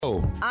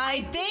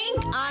I think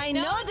I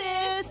know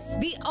this.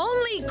 The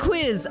only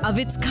quiz of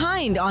its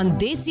kind on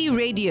Desi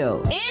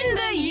Radio in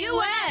the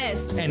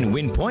US. And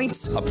win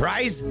points, a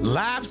prize,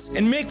 laughs,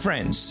 and make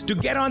friends. To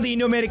get on the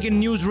Indo-American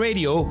News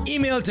Radio,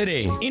 email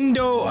today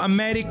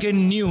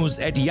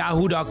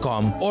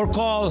indoamericannews@yahoo.com or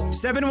call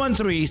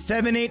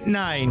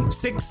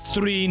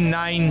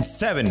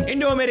 713-789-6397.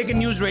 Indo-American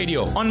News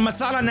Radio on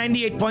Masala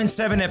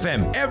 98.7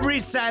 FM every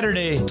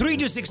Saturday 3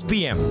 to 6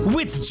 p.m.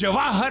 with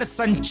Jawahar,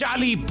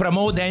 Sanchali,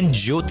 Pramod and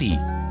Jyoti.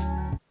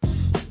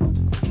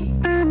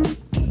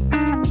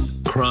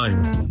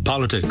 Crime,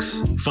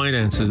 politics,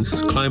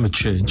 finances, climate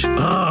change.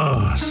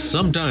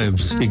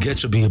 Sometimes it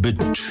gets to be a bit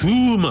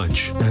too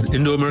much. At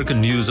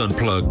Indo-American News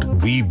Unplugged,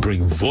 we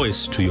bring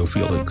voice to your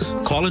feelings.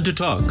 Call in to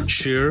talk,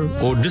 share,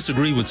 or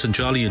disagree with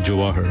Sanchali and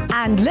Jawahar.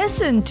 And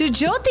listen to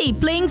Jyoti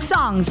playing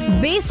songs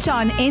based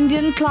on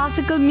Indian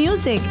classical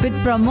music with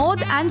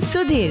Pramod and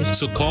Sudhir.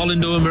 So call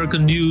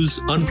Indo-American News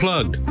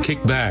Unplugged.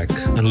 Kick back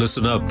and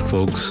listen up,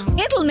 folks.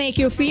 It'll make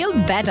you feel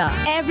better.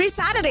 Every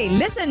Saturday,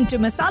 listen to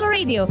Masala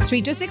Radio,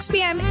 3 to 6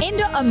 p.m.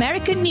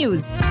 Indo-American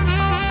News.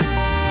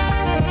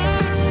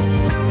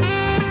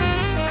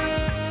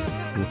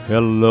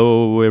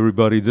 Hello,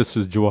 everybody. This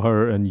is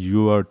Jawahar, and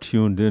you are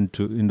tuned in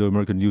to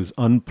Indo-American News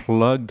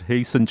Unplugged.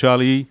 Hey,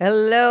 Sanchali.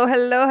 Hello,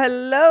 hello,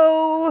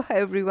 hello,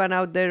 everyone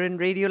out there in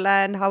Radio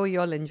Land. How are you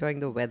all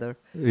enjoying the weather?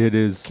 It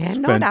is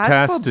Cannot fantastic.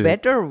 ask for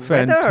better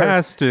weather.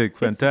 Fantastic.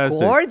 It's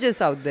gorgeous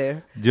out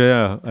there.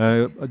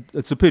 Yeah,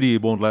 it's a pity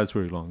it won't last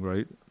very long,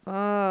 right?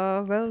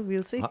 Well,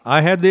 we'll see. I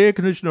had the air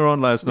conditioner on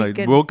last night.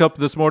 Woke up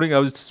this morning, I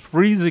was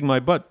freezing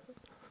my butt.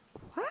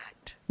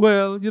 What?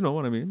 Well, you know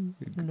what I mean.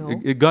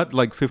 It got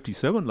like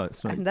 57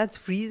 last night. And that's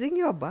freezing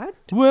your butt?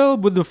 Well,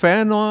 with the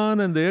fan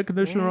on and the air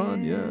conditioner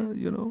on,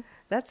 you know.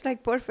 That's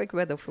like perfect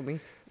weather for me.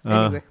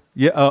 Anyway.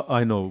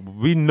 I know.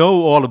 We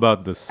know all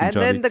about this, And Sanchali.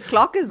 then the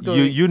clock is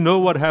going. You know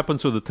what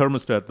happens to the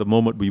thermostat the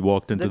moment we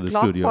walked into the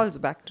clock studio. falls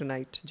back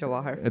tonight,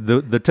 Jawahar.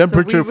 The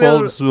temperature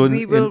falls when...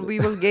 We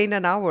will gain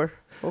an hour,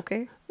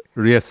 okay?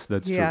 Yes,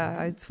 that's true.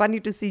 Yeah, it's funny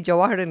to see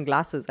Jawahar in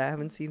glasses. I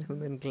haven't seen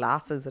him in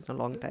glasses in a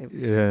long time.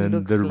 Yeah,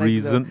 and the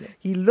reason...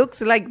 He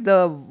looks like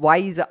the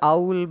wise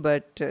owl,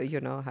 but, I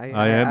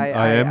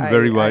am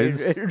very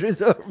wise. I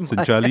reserve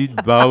Sanchali,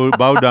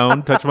 bow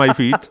down, touch my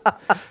feet.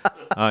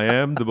 I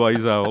am the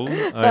wise owl.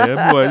 I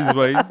am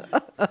wise.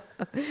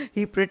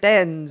 He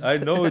pretends. I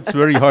know it's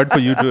very hard for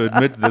you to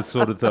admit this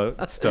sort of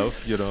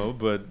stuff,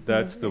 but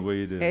that's the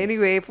way it is.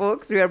 Anyway,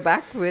 folks, we are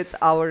back with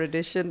our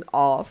edition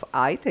of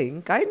I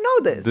Think I Know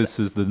This. This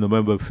is the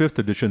November 5th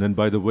edition. And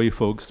by the way,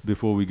 folks,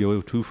 before we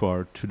go too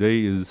far,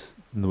 today is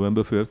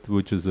November 5th,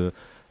 which is a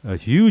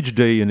huge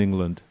day in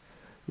England.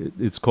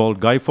 It's called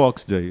Guy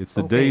Fawkes Day. It's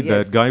the day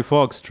that Guy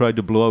Fawkes tried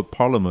to blow up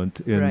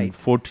Parliament in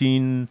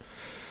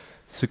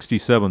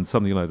 1467,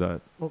 something like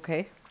that.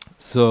 Okay.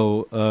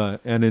 So,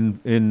 and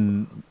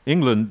in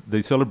England,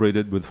 they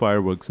celebrated with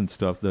fireworks and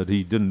stuff that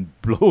he didn't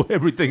blow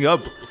everything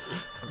up.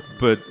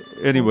 But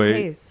anyway.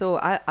 Okay, so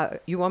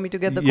you want me to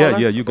get the caller?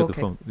 Yeah, you get the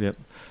phone. Yeah.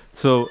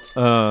 So,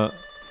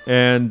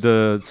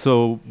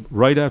 so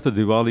right after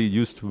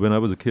Diwali, when I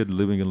was a kid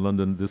living in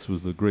London, this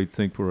was the great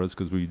thing for us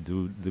because we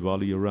do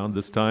Diwali around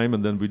this time,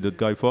 and then we did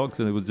Guy Fawkes,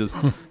 and it would just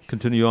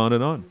continue on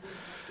and on.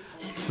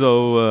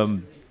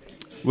 So,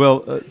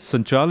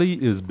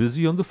 Sanchali is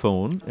busy on the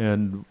phone,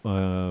 and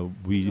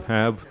we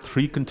have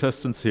 3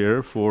 contestants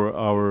here for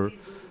our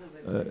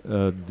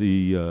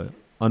the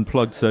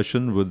Unplugged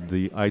session with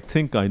the I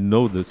Think I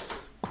Know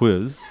This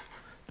quiz.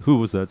 Who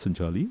was that,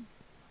 Sanchali?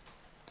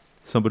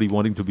 Somebody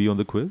wanting to be on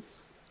the quiz?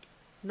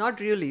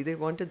 Not really. They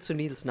wanted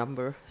Sunil's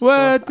number.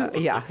 What? So,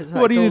 So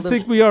what do you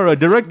think we are, a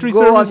directory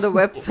go service? on the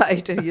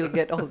website and you'll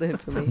get all the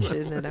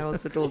information. And I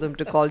also told them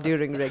to call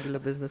during regular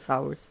business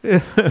hours.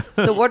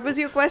 So what was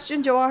your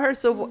question, Jawahar?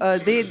 So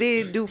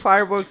they do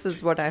fireworks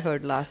is what I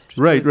heard last.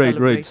 Right.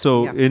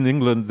 So in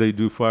England, they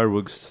do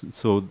fireworks,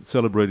 so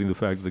celebrating the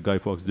fact that Guy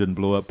Fawkes didn't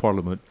blow up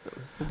Parliament.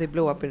 So they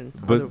blow up in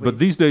other ways. But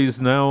these days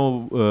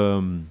now,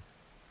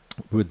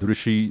 with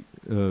Rishi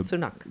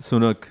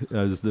Sunak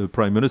as the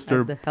Prime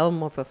Minister, at the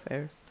helm of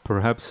affairs.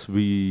 Perhaps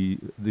the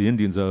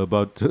Indians are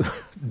about to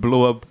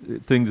blow up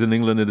things in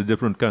England in a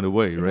different kind of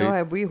way, right?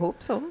 No, we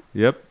hope so.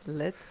 Yep.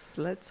 Let's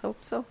hope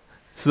so.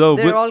 So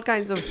there are all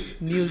kinds of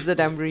news that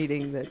I'm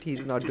reading that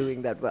he's not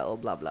doing that well,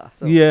 blah blah.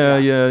 So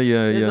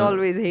There's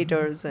always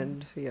haters,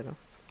 and there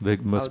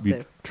must be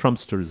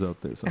Trumpsters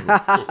out there somewhere.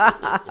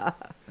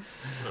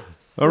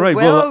 So, all right.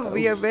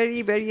 We are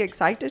very, very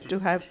excited to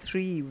have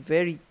 3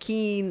 very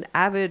keen,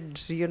 avid,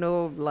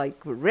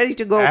 ready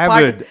to go.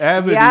 Avid.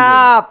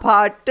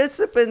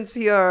 Participants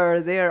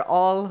here. They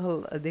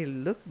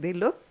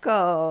look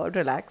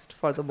relaxed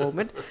for the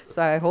moment.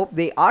 So I hope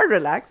they are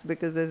relaxed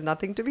because there's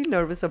nothing to be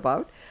nervous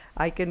about.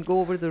 I can go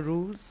over the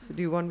rules.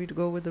 Do you want me to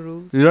go over the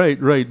rules?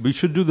 Right. We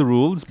should do the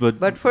rules,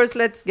 but first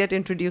let's get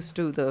introduced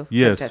to the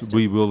contestants. Yes,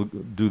 we will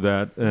do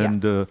that.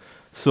 And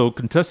so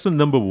contestant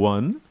number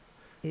 1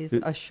 is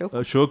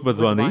Ashok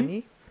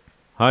Badwani.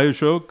 Hi,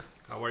 Ashok.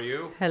 How are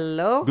you?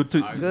 Hello. Good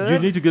to. Good. You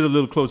need to get a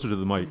little closer to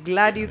the mic.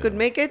 Glad you could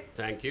make it.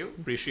 Thank you.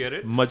 Appreciate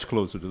it. Much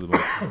closer to the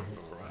mic.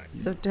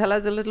 So tell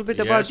us a little bit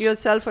about Yes.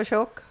 yourself,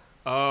 Ashok.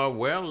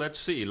 Well, let's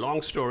see.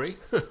 Long story.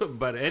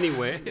 But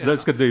anyway.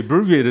 Let's get the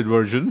abbreviated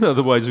version.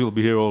 Otherwise, we'll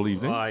be here all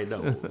evening. I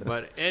know.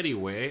 But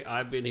anyway,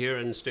 I've been here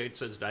in the States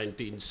since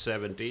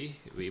 1970.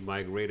 We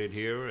migrated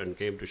here and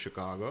came to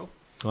Chicago.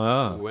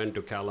 Ah. Went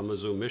to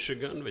Kalamazoo,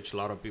 Michigan, which a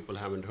lot of people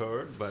haven't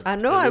heard. But I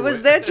know. I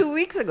was anyway. there 2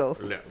 weeks ago.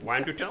 Why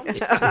don't you tell me?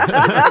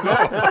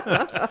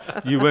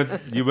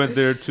 You went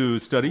there to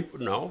study?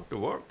 No, to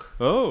work.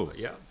 Oh.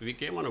 Yeah, we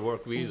came on a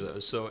work visa.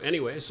 So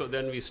anyway, so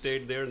then we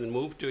stayed there and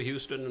moved to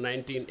Houston in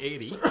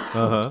 1980.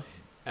 Uh-huh.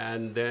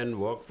 And then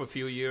worked for a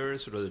few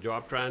years. It was a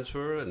job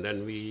transfer. And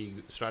then we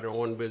started our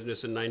own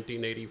business in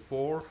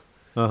 1984.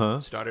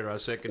 Uh-huh. Started our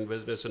second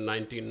business in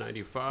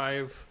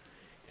 1995.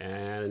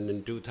 And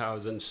in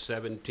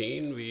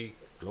 2017, we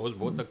closed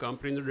both the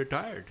companies and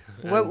retired.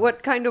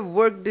 What kind of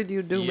work did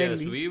you do Yes,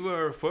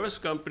 mainly?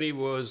 first company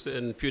was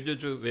in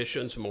fugitive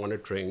emissions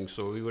monitoring.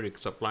 So we were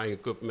supplying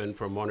equipment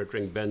for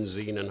monitoring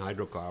benzene and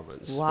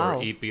hydrocarbons Wow.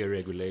 for EPA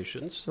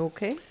regulations.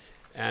 Okay.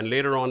 And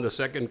later on, the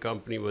second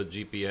company was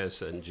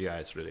GPS and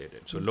GIS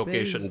related, so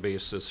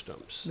location-based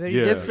systems. Very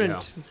Yeah.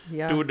 different.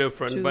 Yeah. Two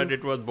different, Two- but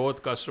it was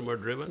both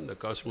customer-driven. The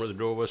customers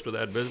drove us to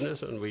that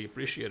business, and we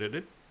appreciated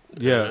it.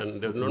 Yeah.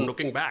 And there's no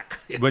looking back.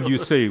 When you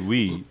say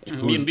we.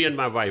 Me and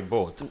my wife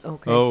both.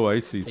 Okay. Oh,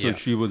 I see. So Yeah.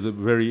 she was a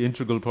very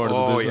integral part of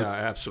the Oh, business.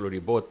 yeah, absolutely,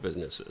 both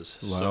businesses.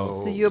 Wow.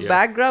 So your yeah.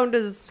 background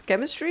is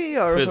chemistry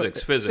or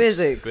Physics.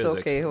 Physics.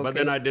 Okay. But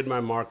then I did my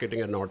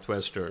marketing at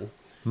Northwestern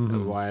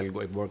while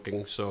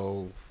working.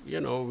 So,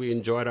 we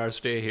enjoyed our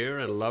stay here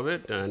and love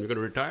it, and we're going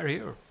to retire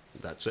here.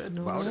 That's it.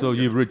 About So it.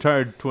 you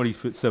retired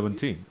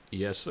 2017.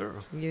 Yes, sir.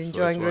 You So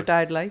enjoying it's what-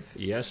 retired life?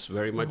 Yes,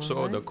 very much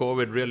so. The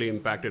COVID really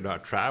impacted our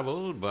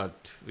travel,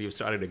 but we've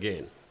started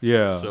again.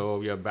 Yeah. So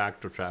we are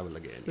back to travel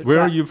again. So Where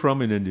are tra- you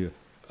from in India?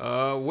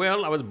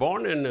 Well, I was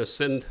born in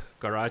Sindh,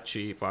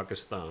 Karachi,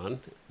 Pakistan,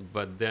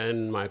 but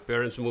then my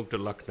parents moved to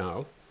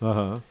Lucknow,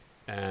 Uh-huh.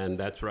 and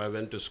that's where I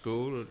went to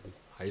school,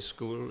 high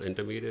school,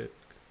 intermediate,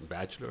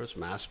 bachelor's,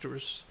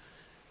 master's,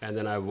 and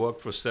then I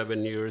worked for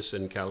 7 years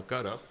in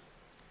Calcutta.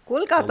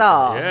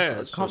 Kolkata.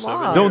 Yes, so Come seven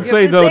on. Don't You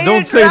say have to though,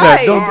 don't it say that,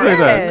 right. don't say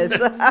that.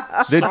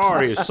 Yes.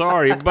 They-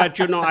 Sorry, but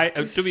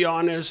to be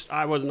honest,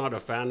 I was not a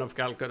fan of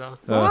Calcutta.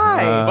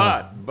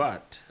 Why?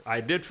 But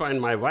I did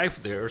find my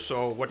wife there,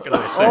 so what can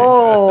I say?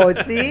 Oh,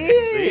 see?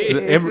 If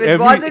it every-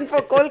 wasn't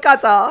for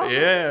Kolkata.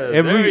 Yeah,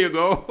 Every- there you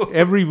go.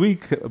 Every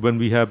week when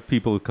we have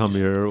people come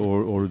here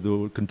or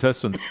the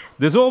contestants,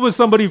 there's always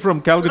somebody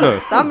from Calcutta.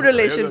 Some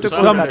relation to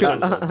Some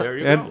Kolkata. relation. There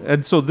you and go.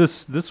 and so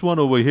this one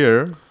over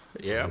here,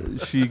 Yeah.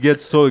 she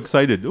gets so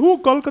excited. Oh,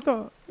 Kolkata.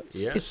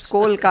 Yes. It's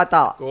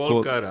Kolkata.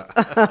 Kolkata.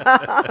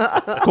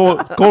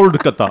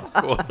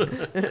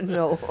 Kolkata.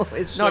 No,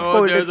 it's So not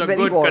cold. there's It's a very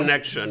good warm.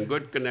 connection.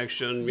 Good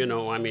connection.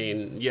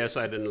 Yes,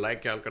 I didn't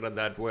like Calcutta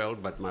that well,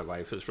 but my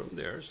wife is from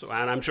there. So,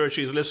 and I'm sure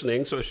she's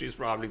listening. So she's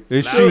probably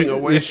Is laughing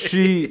away.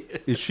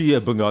 is she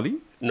a Bengali?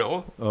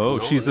 No. Oh,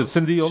 no, she's a no.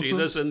 Sindhi also?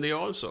 She's a Sindhi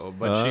also,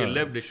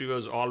 but she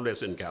was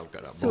always in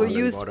Calcutta. So born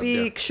you and brought up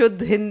there. speak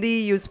Shuddh Hindi,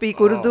 you speak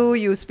Urdu,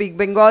 you speak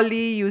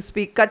Bengali, you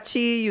speak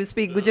Kutchi, you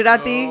speak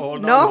Gujarati. Oh,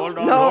 hold no, on,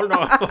 no. hold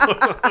on.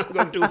 I'm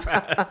going too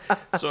fast.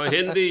 So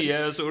Hindi,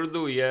 yes.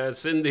 Urdu,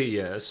 yes. Sindhi,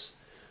 yes.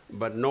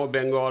 But no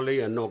Bengali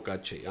and no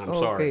Kutchi. I'm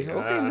sorry.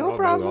 Okay, no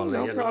problem,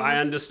 Bengali. no problem. I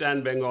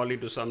understand Bengali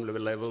to some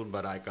level,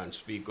 but I can't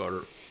speak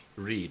or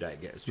read, I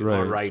guess. Or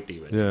Right. write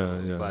even.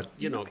 Yeah. But,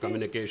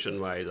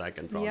 communication-wise, I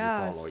can probably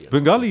Yes. follow you.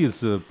 Bengali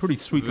is a pretty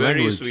sweet Very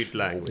language. sweet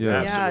language.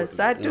 Yeah. Yeah, absolutely.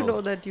 sad to No.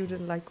 know that you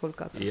didn't like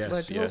Kolkata. Yes,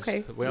 but yes.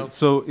 okay. Well,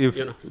 So if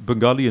You know.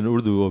 Bengali and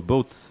Urdu are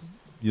both,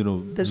 The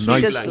nice,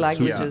 sweetest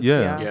language, languages.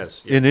 yeah. Yeah.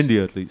 yes, in yes.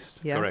 India at least,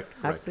 Yeah, Correct,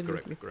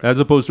 absolutely. correct. as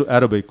opposed to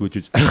Arabic, which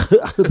is.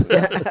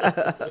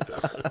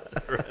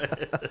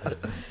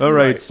 All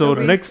right. So So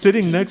we- next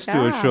sitting next to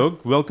Yeah.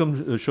 Ashok,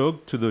 welcome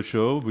Ashok to the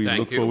show. We Thank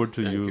look you. forward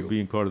to Thank you you.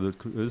 being part of the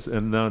quiz.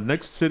 And now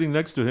next sitting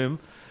next to him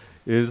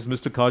is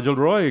Mr. Kajal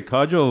Roy.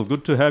 Kajal,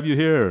 good to have you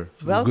here.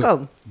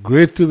 Welcome.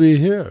 Great to be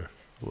here.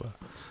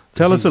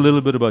 Tell us a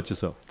little bit about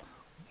yourself.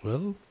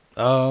 Well,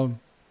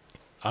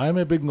 I'm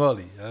a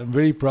Bengali. I'm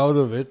very proud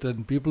of it,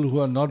 and people who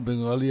are not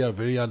Bengali are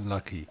very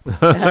unlucky.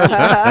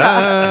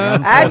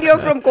 And you're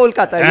from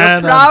Kolkata. You're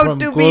And I'm proud from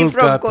to be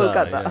from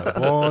Kolkata. yeah,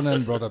 born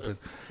and brought up in.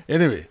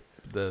 Anyway,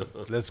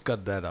 let's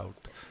cut that out.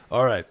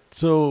 All right.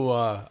 So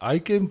I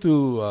came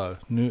to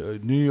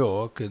New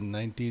York in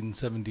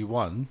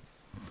 1971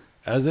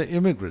 as an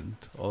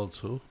immigrant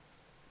also,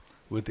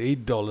 with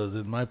 $8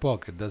 in my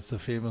pocket. That's the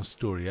famous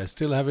story. I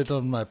still have it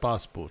on my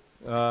passport.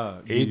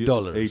 $8.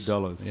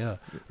 $8. Yeah.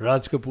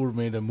 Raj Kapoor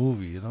made a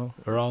movie,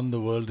 around the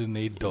world in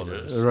 $8.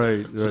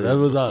 Right. So that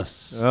was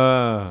us.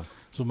 Ah.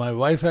 So my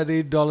wife had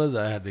 $8,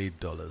 I had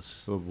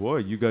 $8. Oh boy,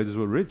 you guys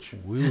were rich.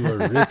 We were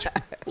rich.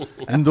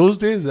 In those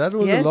days, that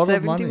was Yes, a lot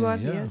of money.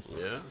 71, Yeah. yes.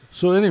 Yeah.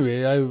 So anyway,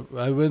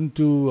 I went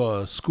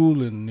to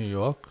school in New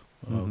York,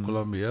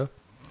 Columbia,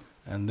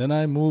 And then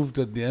I moved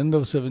at the end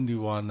of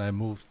 71, I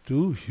moved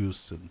to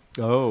Houston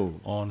Oh.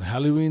 on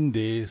Halloween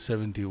Day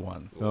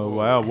 71. Oh,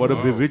 wow. What a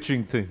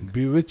bewitching thing.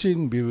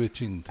 Bewitching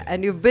thing.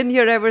 And you've been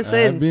here ever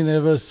since. I've been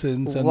ever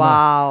since. And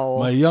Wow.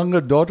 My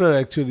younger daughter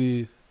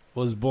actually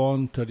was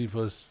born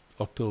 31st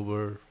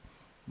October,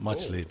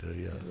 much later,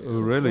 yeah. Oh,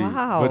 really?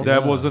 Wow. But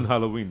that Yeah. wasn't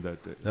Halloween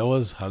that day. That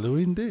was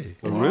Halloween Day.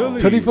 Oh, really?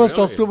 31st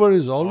Really? October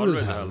is always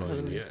Always Halloween.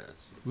 Halloween, yes.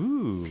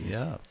 Ooh.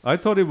 Yeah. I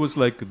thought it was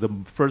like the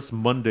first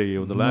Monday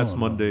or the last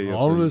Monday. of the-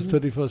 Always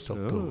 31st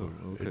October.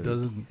 Oh, okay. It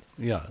doesn't,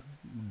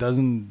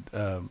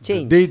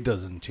 Change. the date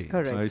doesn't change.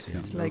 Correct. I see.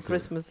 It's like Okay.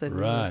 Christmas and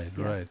New Right, Year's,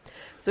 yeah. right.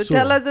 So,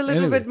 tell us a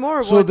little anyway, bit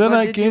more. So what, then what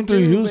I did came you to do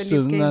when you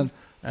Houston came?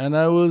 and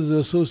I was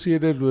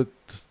associated with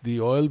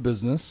the oil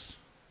business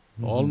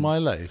all my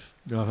life.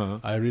 Uh-huh.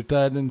 I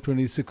retired in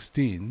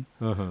 2016.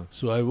 Uh-huh.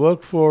 So I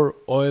worked for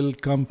oil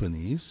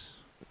companies,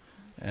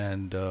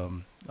 and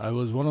I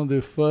was one of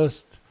the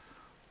first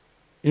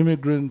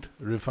immigrant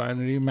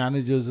refinery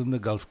managers in the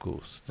Gulf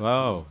Coast.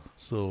 Wow.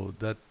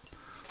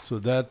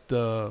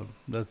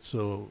 That's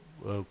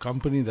a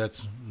company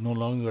that's no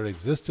longer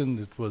existent.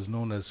 It was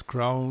known as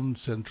Crown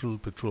Central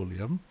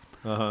Petroleum.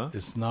 Uh-huh.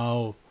 It's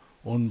now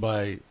owned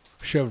by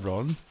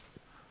Chevron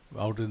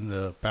out in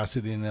the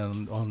Pasadena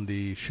on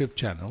the ship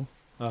channel.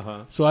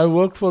 Uh-huh. So I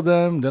worked for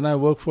them. Then I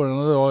worked for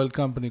another oil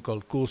company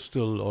called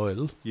Coastal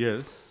Oil,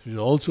 Yes. which is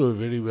also a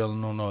very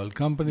well-known oil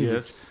company.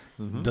 Yes.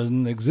 Which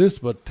doesn't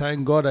exist, but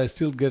thank God I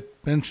still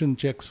get pension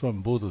checks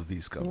from both of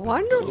these companies.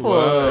 Wonderful.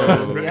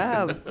 Wow.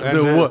 Yeah.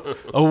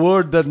 A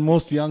word that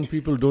most young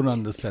people don't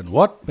understand.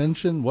 What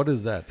pension? What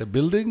is that? A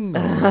building?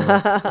 Or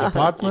a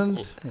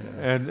apartment?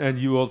 And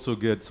you also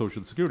get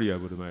Social Security, I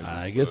would imagine.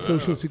 I get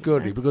Social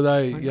Security because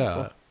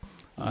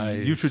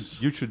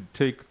You should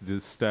take the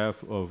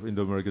staff of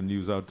Indo-American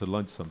News out to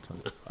lunch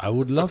sometime. I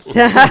would love to.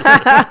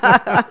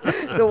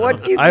 So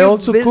what keeps I you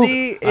also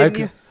busy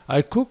cook.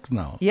 I cook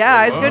now. Yeah,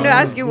 I was going to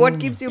ask you what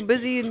keeps you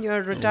busy in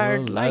your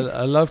retired Well, life.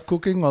 I love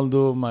cooking,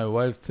 although my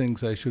wife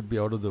thinks I should be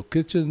out of the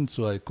kitchen,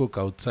 so I cook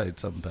outside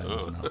sometimes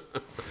now.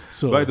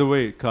 So, By the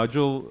way,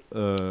 Kajal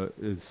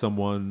is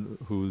someone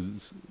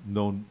who's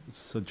known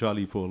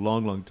Sanchali for a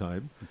long, long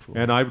time,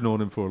 and I've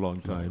known him for a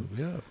long time.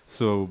 yeah.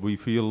 So we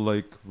feel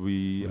like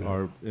we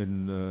are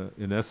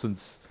in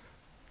essence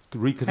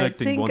reconnecting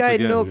I think once I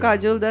again. know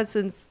Kajol that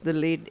since the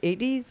late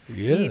 80s.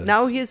 Yes.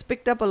 Now he has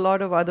picked up a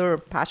lot of other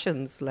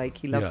passions. Like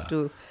he loves Yeah.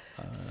 to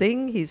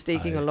sing. He's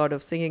taking a lot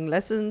of singing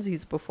lessons.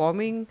 He's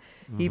performing.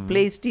 He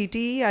plays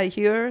TT, I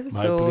hear.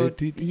 play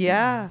TT?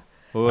 Yeah.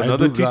 Oh, I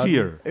another do garden.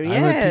 TTer. I'm a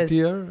Yes.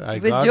 TTer. I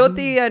With garden.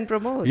 Jyoti and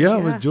Pramod. Yeah,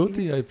 with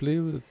Jyoti. I play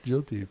with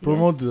Jyoti.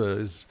 Pramod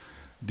is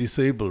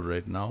disabled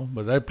right now,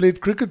 but I played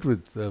cricket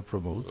with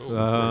Pramod.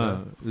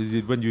 Is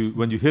it when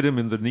you hit him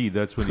in the knee,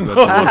 that's when you got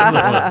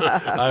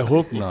I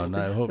hope not.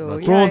 I hope So,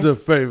 not. yeah, Pramod's a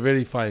very,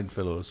 very fine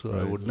fellow, so I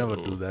Right. would never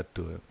do that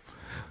to him.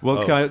 Well,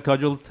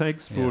 Kajal,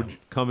 thanks for Yeah.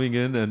 coming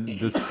in and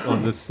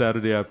on this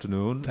Saturday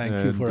afternoon. Thank you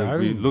and for we're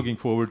having me. looking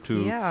forward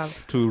to Yeah.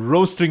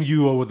 roasting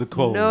you over the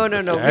coals. No.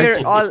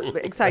 We're all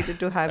excited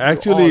to have you all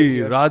Actually,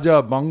 here.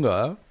 Raja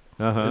Banga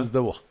Uh-huh. is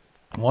the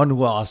one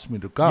who asked me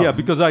to come. Yeah,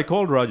 because I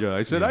called Raja.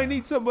 I said, Yeah. I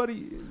need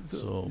somebody.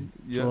 So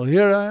yeah.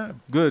 here I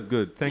am.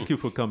 Good. Thank you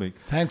for coming.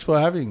 Thanks for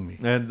having me.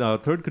 And our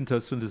third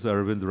contestant is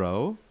Aravind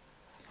Rao.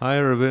 Hi,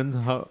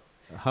 Aravind.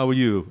 How are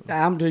you?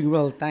 I'm doing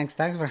well. Thanks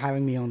for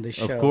having me on this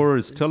show. Of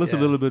course. Tell us a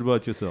Yeah. little bit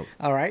about yourself.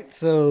 All right.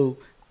 So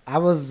I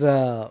was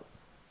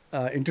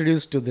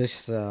introduced to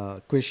this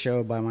quiz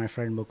show by my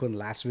friend Mukund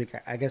last week.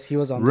 I guess he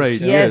was on Right.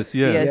 the show.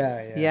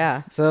 Yes.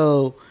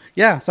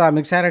 Yeah. So I'm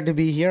excited to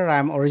be here.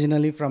 I'm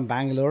originally from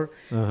Bangalore.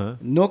 Uh-huh.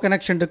 No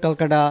connection to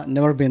Calcutta.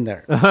 Never been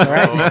there. All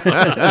right.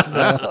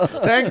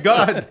 Thank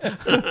God.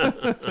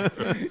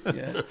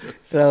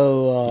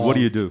 So What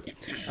do you do?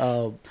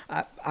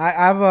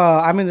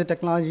 I'm in the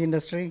technology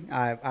industry.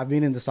 I've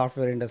been in the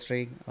software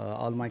industry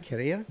all my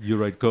career. You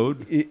write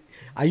code?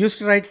 I used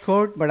to write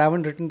code, but I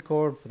haven't written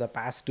code for the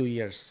past 2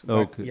 years. But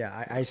Okay.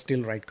 Yeah, I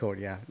still write code.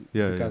 Yeah.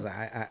 Yeah, Because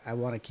I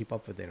want to keep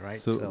up with it, right?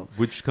 So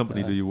which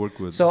company do you work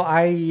with? So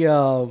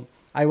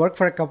I work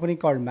for a company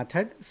called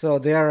Method. So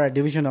they are a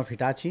division of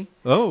Hitachi.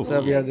 Oh.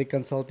 So we are the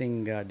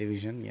consulting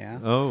division. Yeah.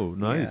 Oh,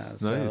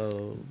 nice. Yeah, nice.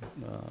 So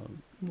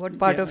What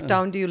part yeah. of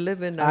town do you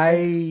live in?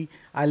 Aravind?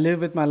 I live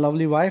with my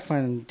lovely wife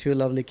and 2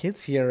 lovely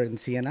kids here in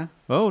Siena.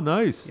 Oh,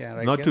 nice. Yeah,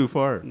 right Not here. too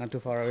far. Not too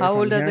far away. How from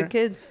old are the here.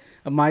 kids?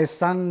 My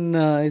son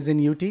is in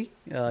UT.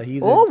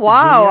 He's Oh a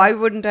wow! junior. I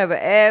wouldn't have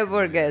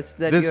ever guessed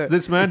that.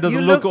 This man doesn't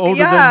you look older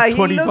yeah, than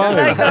 25. he looks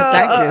like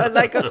Thank a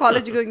like a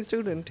college-going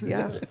student.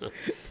 Yeah.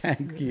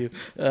 Thank you.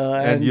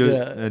 And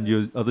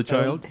your other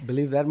child?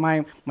 Believe that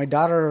my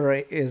daughter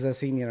is a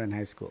senior in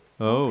high school.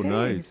 Oh,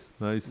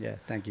 nice. Yeah,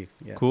 thank you.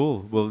 Yeah.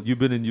 Cool. Well, you've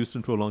been in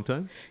Houston for a long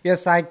time?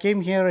 Yes, I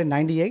came here in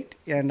 '98,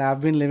 and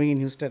I've been living in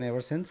Houston ever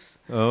since.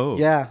 Oh.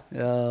 Yeah,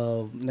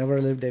 never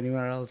lived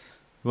anywhere else.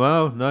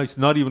 Wow, nice.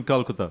 Not even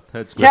Calcutta.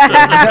 That's good.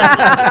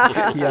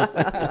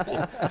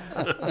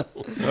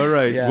 All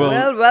right. Yeah.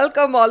 Well,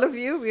 welcome all of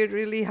you. We're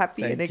really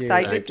happy and Thank you.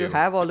 excited Thank to you.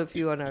 have all of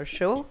you on our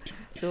show.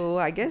 So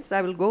I guess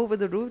I will go over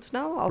the rules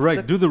now. of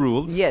Right. Do the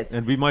rules. Yes.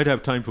 And we might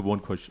have time for one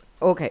question.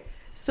 Okay.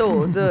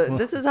 So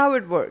this is how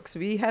it works.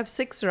 We have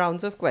 6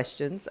 rounds of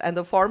questions, and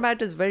the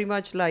format is very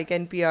much like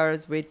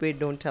NPR's Wait, Wait,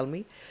 Don't Tell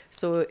Me.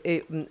 So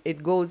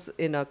it goes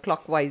in a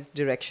clockwise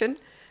direction.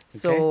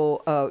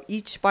 So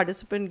each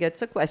participant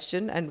gets a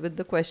question, and with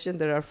the question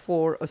there are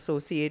 4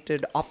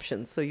 associated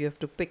options. So you have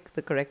to pick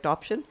the correct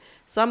option.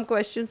 Some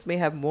questions may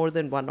have more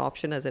than one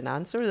option as an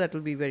answer. That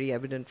will be very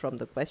evident from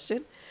the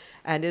question.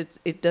 And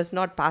it does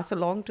not pass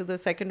along to the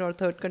second or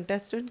third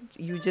contestant.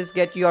 You just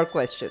get your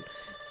question.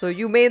 So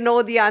you may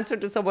know the answer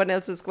to someone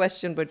else's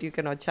question, but you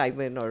cannot chime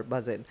in or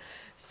buzz in.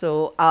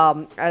 So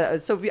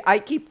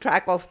I keep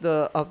track of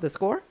the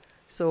score.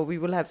 So we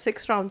will have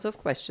 6 rounds of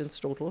questions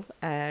total,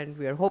 and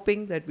we are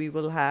hoping that we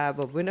will have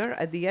a winner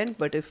at the end.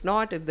 But if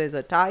not, if there's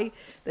a tie,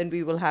 then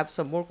we will have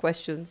some more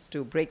questions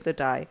to break the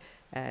tie.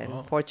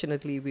 And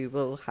fortunately, we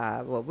will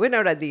have a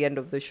winner at the end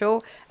of the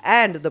show.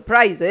 And the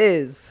prize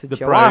is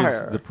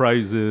Jawahar. The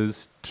prize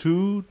is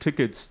 2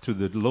 tickets to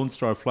the Lone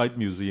Star Flight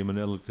Museum in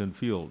Ellington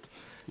Field.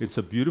 It's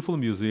a beautiful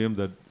museum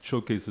that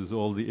showcases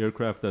all the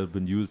aircraft that have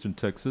been used in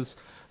Texas.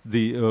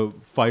 The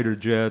fighter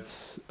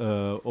jets,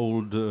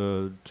 old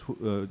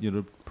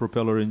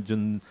propeller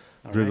engine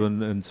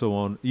driven, and so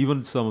on.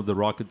 Even some of the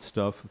rocket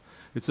stuff.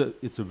 It's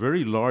a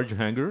very large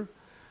hangar,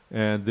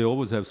 and they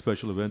always have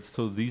special events.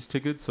 So these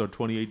tickets are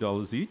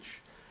 $28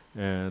 each,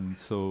 and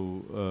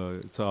so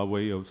it's our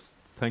way of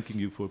thanking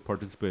you for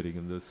participating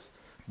in this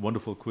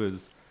wonderful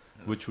quiz,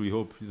 which we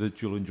hope that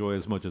you'll enjoy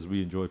as much as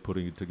we enjoy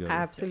putting it together.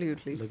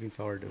 Absolutely. Looking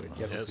forward to it.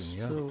 Yes.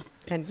 So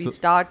can we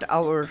start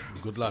our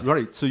Good luck.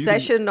 Right. So you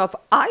session of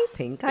I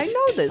think I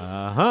know this?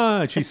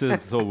 She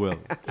says so well.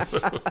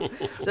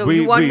 So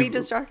you want me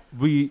to start?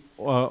 We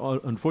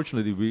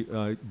unfortunately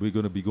we're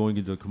going to be going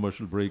into a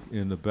commercial break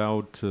in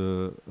about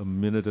a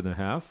minute and a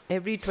half.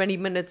 Every 20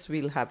 minutes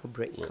we'll have a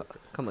break,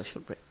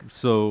 commercial break.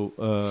 So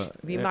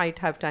We might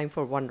have time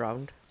for one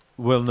round.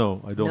 well,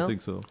 no, I don't No?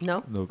 think so.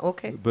 No?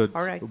 Okay. But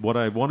All right. what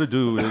I want to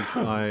do is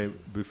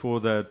before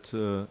that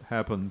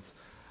happens,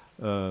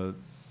 I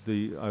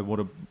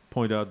want to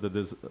point out that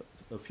there's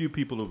a few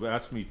people who've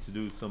asked me to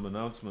do some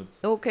announcements.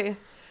 Okay.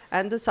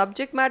 And the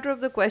subject matter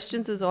of the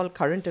questions is all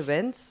current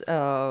events,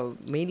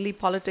 mainly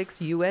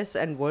politics, US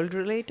and world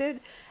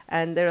related.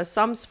 And there are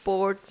some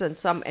sports and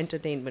some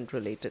entertainment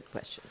related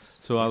questions.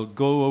 So I'll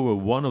go over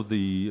one of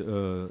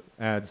the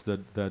ads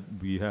that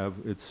we have.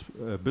 It's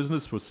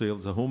Business for Sale.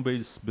 It's a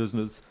home-based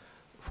business,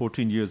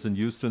 14 years in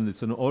Houston.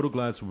 It's an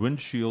autoglass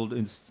windshield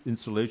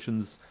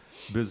installations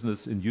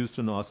business in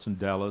Houston, Austin,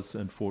 Dallas,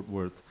 and Fort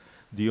Worth.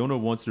 The owner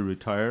wants to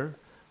retire.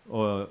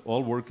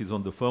 All work is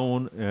on the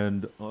phone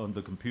and on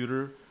the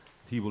computer.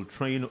 He will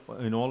train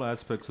in all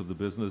aspects of the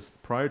business.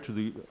 Prior to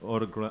the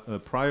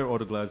prior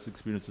autoglass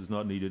experience is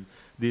not needed.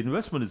 The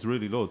investment is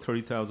really low,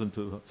 $30,000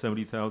 to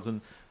 $70,000,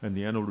 and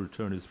the annual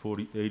return is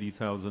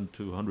 $80,000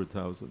 to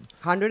 $100,000.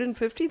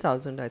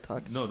 150,000, I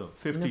thought. No,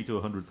 50 to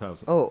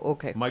 100,000. Oh,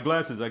 okay. My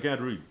glasses, I can't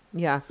read.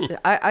 Yeah,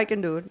 I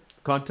can do it.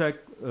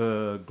 Contact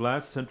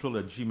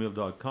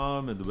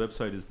glasscentral@gmail.com, and the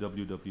website is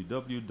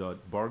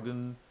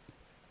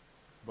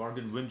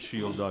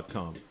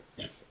www.bargainwindshield.com.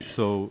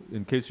 So,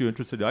 in case you're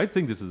interested, I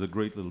think this is a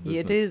great little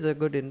business. It is a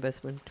good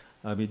investment.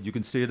 I mean, you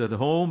can stay at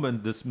home,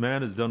 and this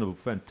man has done a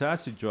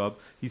fantastic job.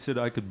 He said,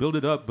 I could build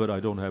it up, but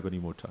I don't have any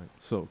more time.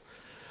 So,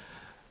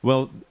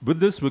 well, with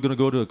this, we're going to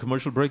go to a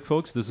commercial break,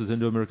 folks. This is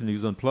Indo-American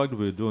News Unplugged.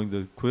 We're doing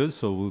the quiz,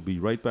 so we'll be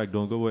right back.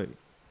 Don't go away.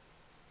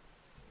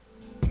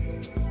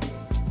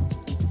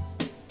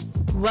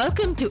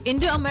 Welcome to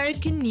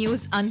Indo-American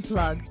News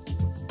Unplugged.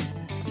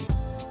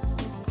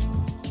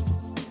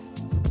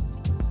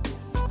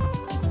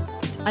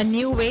 A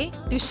new way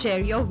to share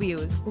your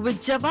views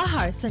with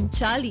Jawahar,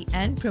 Sanchali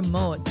and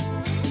Pramod.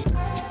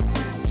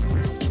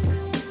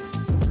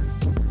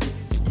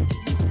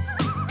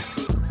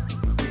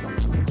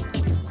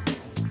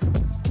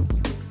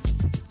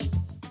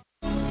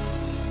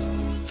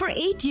 For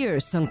 8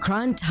 years,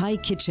 Songkran Thai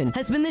Kitchen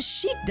has been the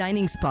chic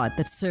dining spot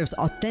that serves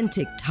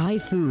authentic Thai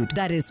food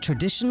that is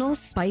traditional,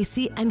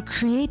 spicy, and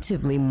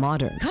creatively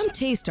modern. Come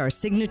taste our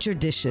signature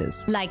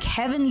dishes Like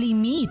heavenly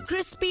meat,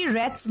 crispy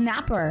red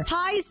snapper,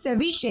 Thai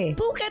ceviche,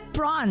 Phuket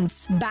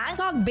prawns,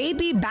 Bangkok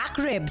baby back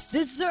ribs,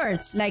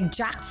 desserts like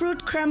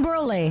jackfruit creme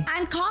brulee,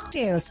 and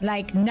cocktails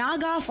like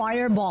Naga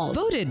fireball.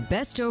 Voted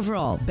Best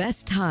Overall,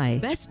 Best Thai,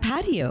 Best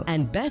Patio,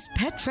 and Best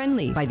Pet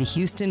Friendly by the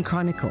Houston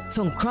Chronicle.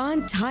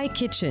 Songkran Thai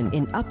Kitchen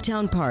in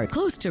Uptown Park,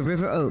 close to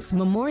River Oaks,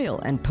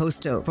 Memorial, and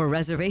Posto. For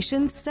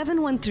reservations,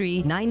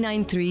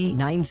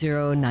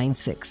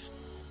 713-993-9096.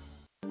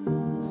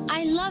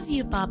 I love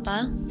you,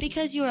 Papa,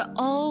 because you are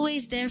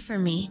always there for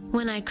me.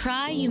 When I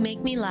cry, you make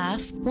me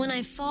laugh. When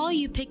I fall,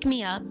 you pick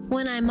me up.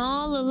 When I'm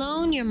all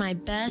alone, you're my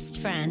best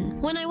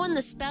friend. When I won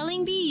the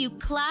spelling bee, you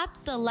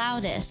clapped the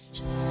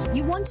loudest.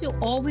 You want to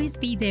always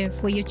be there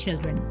for your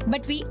children.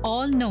 But we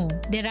all know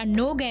there are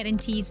no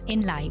guarantees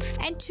in life,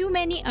 and too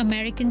many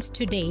Americans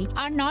today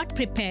are not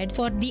prepared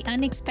for the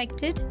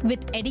unexpected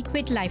with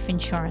adequate life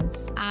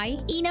insurance. I,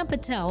 Ina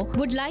Patel,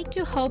 would like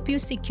to help you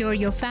secure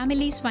your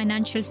family's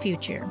financial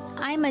future.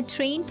 I am a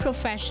trained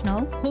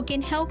professional who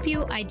can help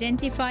you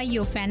identify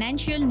your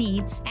financial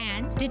needs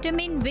and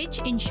determine which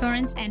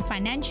insurance and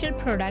financial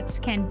products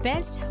can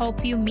best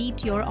help you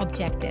meet your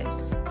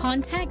objectives.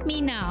 Contact me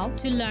now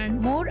to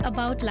learn more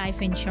about life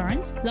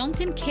insurance,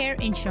 long-term care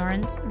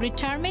insurance,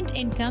 retirement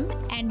income,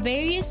 and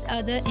various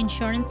other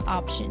insurance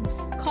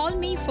options. Call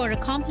me for a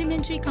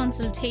complimentary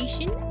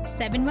consultation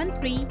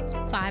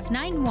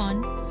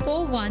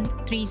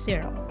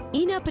 713-591-4130.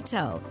 Ina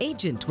Patel,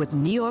 agent with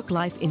New York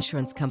Life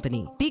Insurance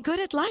Company. Be good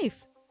at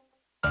life.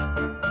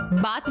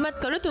 बात मत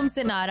करो,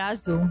 तुमसे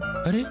नाराज हूँ।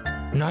 अरे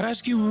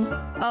नाराज क्यों हूँ?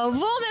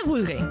 वो मैं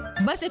भूल गई।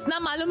 बस इतना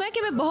मालूम है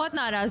कि मैं बहुत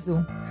नाराज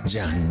हूँ।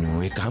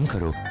 जानू, एक काम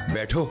करो,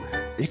 बैठो,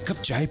 एक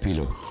कप चाय पी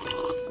लो।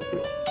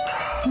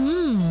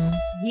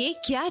 ये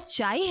क्या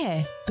चाय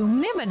है?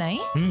 तुमने बनाई?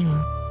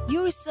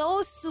 You're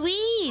so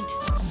sweet.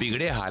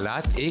 बिगड़े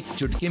हालात एक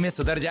चुटकी में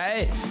सुधर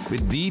जाए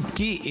विद दीप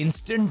की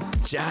इंस्टेंट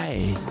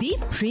चाय।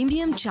 Deep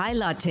Premium Chai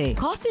Latte,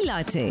 Coffee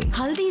Latte,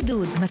 Haldi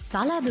Doodh,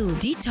 Masala Doodh,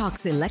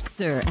 Detox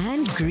Elixir,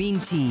 and Green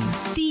Tea.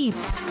 Deep.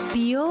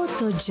 पियो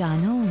तो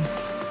जानो।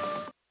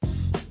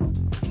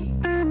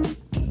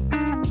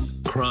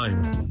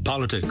 Crime,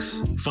 politics,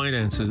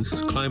 finances,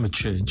 climate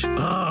change.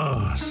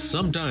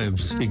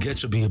 Sometimes it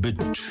gets to be a bit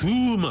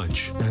too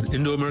much. At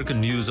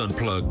Indo-American News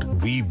Unplugged,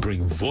 we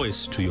bring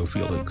voice to your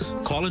feelings.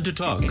 Call in to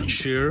talk,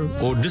 share,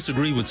 or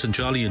disagree with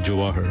Sanchali and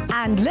Jawahar.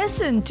 And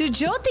listen to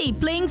Jyoti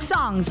playing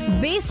songs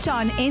based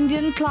on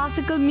Indian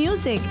classical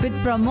music with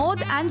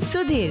Pramod and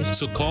Sudhir.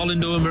 So call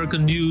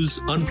Indo-American News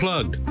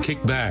Unplugged.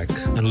 Kick back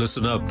and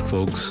listen up,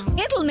 folks.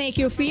 It'll make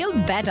you feel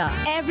better.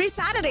 Every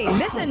Saturday,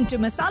 listen to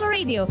Masala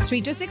Radio,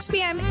 3 to 6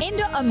 p.m.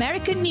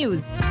 Indo-American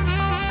News.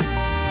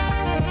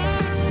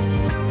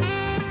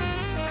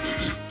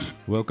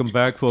 Welcome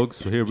back,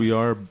 folks. Here we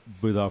are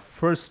with our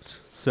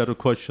first set of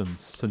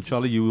questions.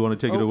 Sanchali, you want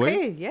to take it away?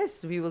 Okay,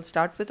 yes, we will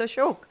start with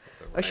Ashok.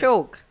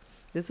 Ashok,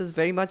 this is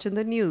very much in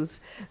the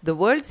news. The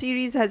World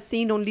Series has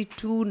seen only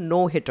 2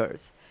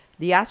 no-hitters.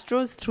 The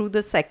Astros threw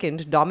the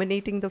second,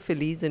 dominating the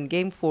Phillies in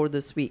Game 4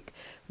 this week.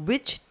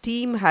 Which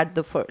team had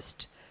the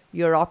first?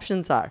 Your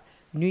options are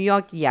New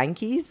York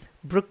Yankees,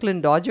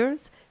 Brooklyn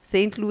Dodgers,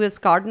 St. Louis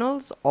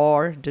Cardinals,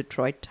 or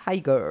Detroit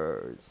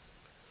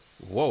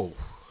Tigers. Whoa,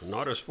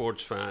 not a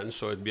sports fan,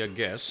 so it'd be a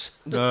guess.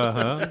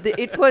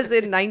 It was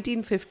in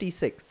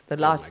 1956, the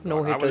last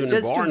no-hitter. I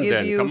wasn't born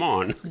then. Come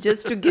on.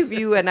 Just to give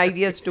you an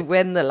idea as to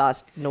when the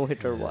last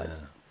no-hitter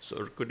was.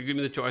 So could you give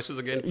me the choices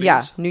again, please?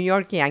 Yeah, New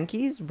York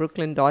Yankees,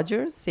 Brooklyn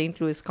Dodgers, St.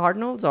 Louis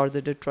Cardinals, or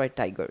the Detroit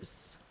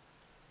Tigers.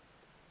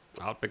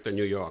 I'll pick the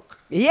New York.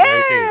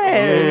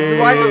 Yes,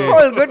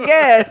 wonderful. Good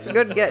guess.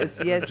 Good guess.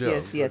 Yes.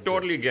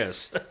 Totally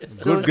guess.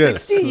 So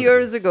 60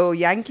 years ago,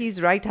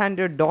 Yankees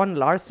right-hander Don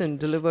Larson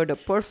delivered a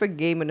perfect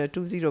game in a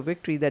 2-0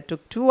 victory that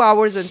took 2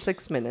 hours and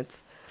 6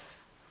 minutes.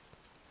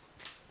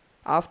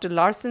 After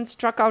Larson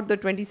struck out the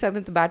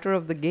 27th batter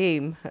of the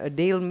game,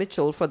 Dale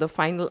Mitchell, for the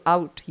final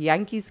out,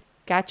 Yankees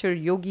catcher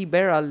Yogi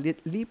Berra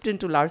leaped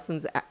into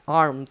Larson's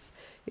arms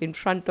in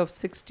front of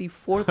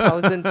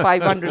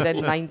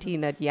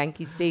 64,519 at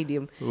Yankee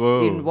Stadium.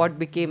 Whoa. In what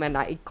became an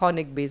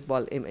iconic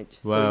baseball image.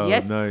 Wow, so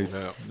yes, nice.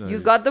 You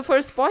got the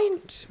first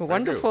point.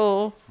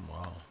 Wonderful.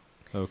 Wow.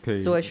 Okay.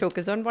 So Ashok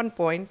is on 1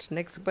 point.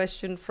 Next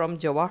question from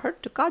Jawahar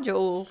to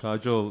Kajol.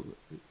 Kajol,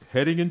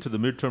 heading into the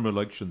midterm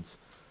elections,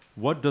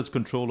 what does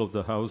control of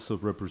the House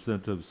of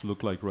Representatives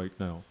look like right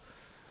now?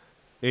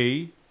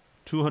 A,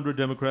 200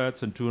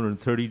 Democrats and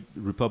 230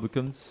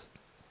 Republicans.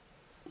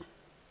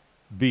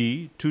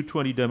 B,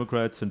 220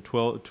 Democrats and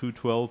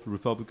 212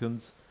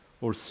 Republicans.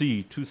 Or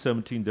C,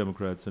 217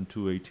 Democrats and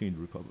 218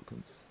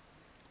 Republicans.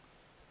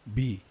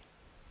 B.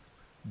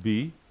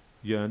 B,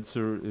 your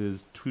answer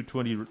is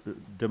 220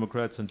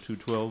 Democrats and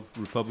 212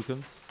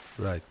 Republicans.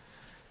 Right.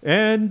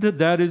 And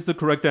that is the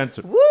correct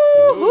answer. Woo!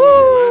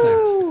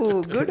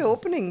 Good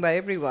opening by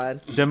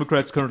everyone.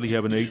 Democrats currently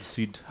have an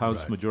 8-seat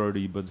House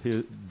majority, but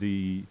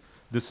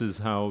this is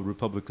how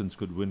Republicans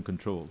could win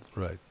control.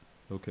 Right.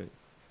 Okay.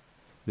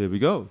 There we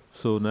go.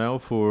 So now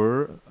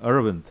for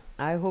Aravind.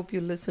 I hope you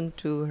listen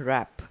to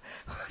rap.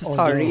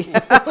 Sorry. No.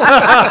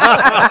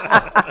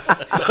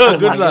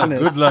 Good luck.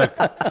 Good luck.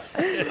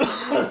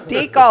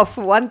 Take Off,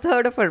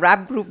 1/3 of a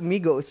rap group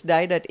Migos,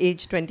 died at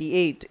age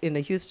 28 in a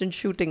Houston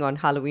shooting on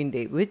Halloween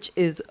Day. Which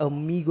is a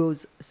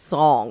Migos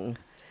song?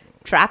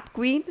 Trap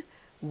Queen,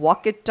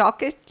 Walk It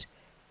Talk It,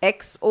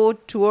 XO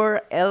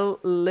Tour L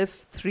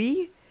Lift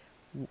 3,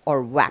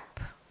 or WAP?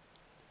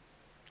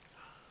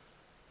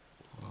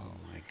 Oh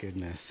my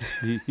goodness.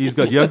 He's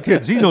got young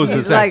kids. He knows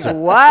this answer. He's like,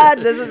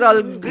 what? This is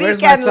all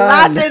Greek and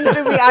Latin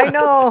to me. I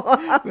know.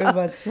 Where's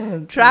my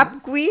son?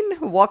 Trap Queen,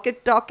 Walk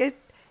It Talk It,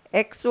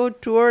 XO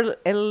Tour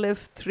L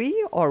Lift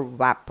 3, or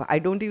WAP? I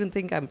don't even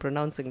think I'm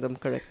pronouncing them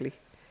correctly.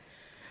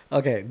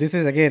 Okay, this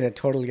is again a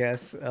total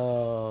guess.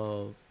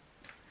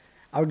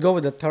 I would go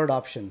with the third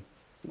option,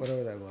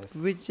 whatever that was.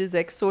 Which is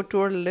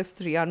Exotour Lift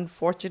 3.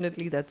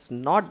 Unfortunately, that's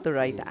not the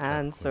right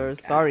answer.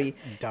 Sorry.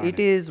 Darn It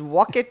is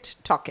Walk It,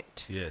 Talk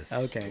It. Yes.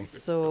 Okay.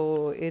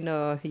 So,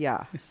 so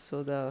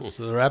So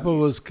the rapper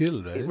was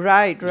killed, right?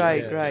 Right.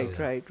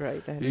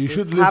 And You this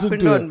should listen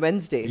happened to on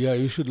Wednesday. Yeah,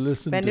 you should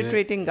listen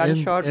Penetrating to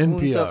gunshot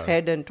wounds of NPR.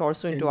 head and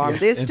torso into NPR. arm.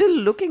 They're still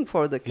looking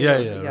for the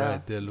killer.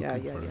 Right. They're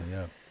looking for him.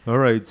 Yeah. All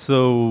right.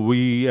 So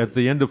we at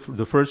the end of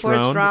the first round.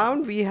 First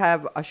round, we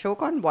have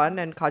Ashok on 1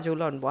 and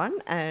Kajol on 1,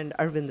 and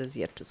Arvind is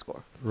yet to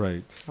score.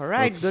 Right. All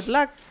right. Good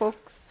luck,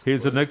 folks.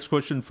 Here's the next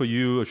question for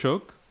you,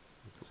 Ashok.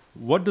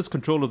 What does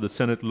control of the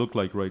Senate look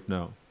like right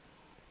now?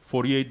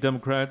 48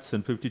 Democrats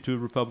and 52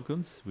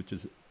 Republicans, which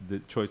is the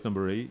choice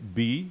number A.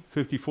 B,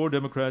 54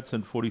 Democrats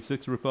and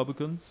 46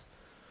 Republicans.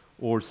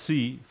 Or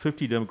C,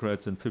 50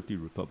 Democrats and 50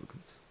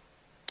 Republicans.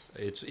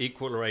 It's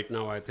equal right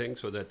now, I think,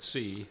 so that's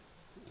C.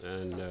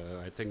 And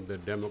I think the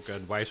Democrat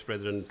vice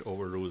president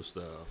overrules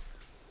the.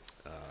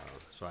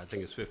 So I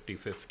think it's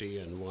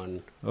 50-50 and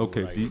one.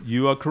 Okay, override.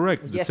 you are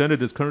correct. The Yes.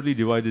 Senate is currently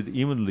divided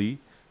evenly.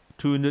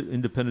 Two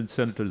independent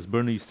senators,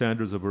 Bernie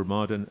Sanders of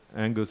Vermont and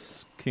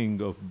Angus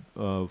King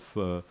of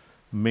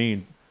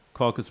Maine,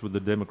 caucus with the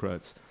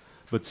Democrats.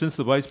 But since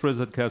the vice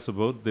president casts a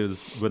vote,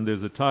 when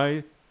there's a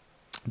tie,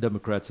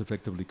 Democrats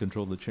effectively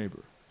control the chamber.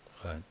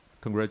 Right.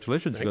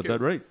 Congratulations, you Thank got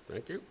that right.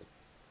 Thank you.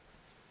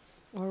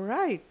 All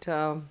right.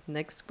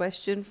 Next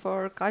question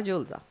for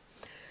Kajolda.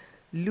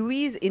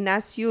 Luiz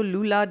Inácio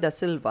Lula da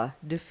Silva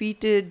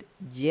defeated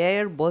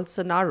Jair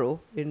Bolsonaro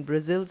in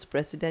Brazil's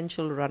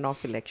presidential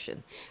runoff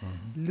election.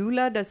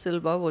 Lula da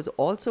Silva was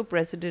also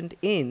president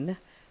in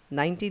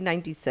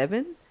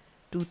 1997,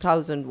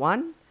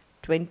 2001,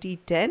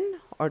 2010,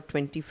 or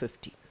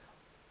 2015.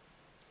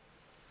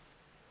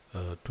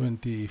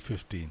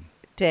 2015.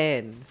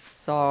 10.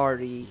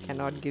 Sorry,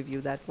 cannot give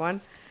you that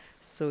one.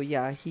 So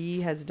yeah,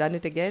 he has done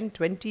it again.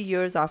 20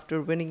 years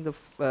after winning the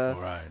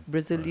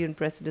Brazilian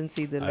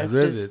presidency, the I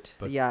read leftist it,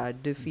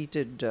 but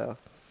defeated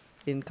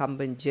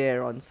incumbent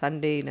Jair on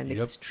Sunday in an Yep.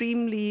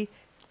 extremely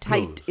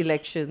tight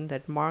election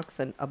that marks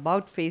an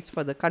about face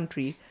for the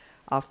country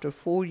after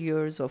 4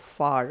 years of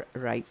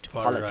far-right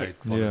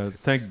politics. Yeah,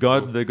 thank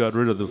God they got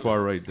rid of the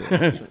far right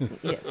there.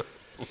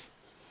 Yes.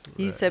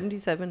 He's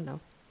 77 now.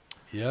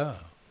 Yeah.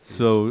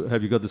 So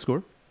have you got the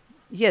score?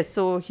 Yes,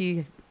 so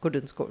he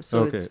couldn't score.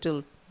 So Okay. it's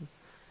still...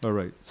 All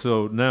right.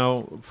 So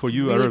now for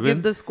you, We'll give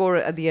Aravind. the score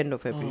at the end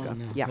of every round.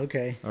 no. Yeah.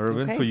 Okay.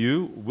 Aravind, Okay. for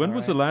you, when All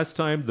was the right. last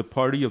time the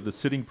party of the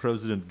sitting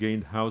president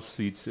gained House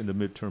seats in the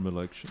midterm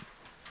election?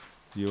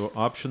 Your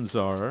options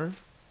are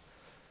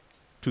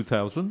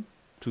 2000,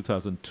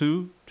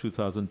 2002,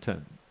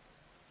 2010.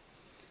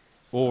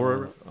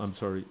 Or,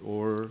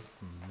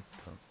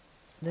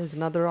 There's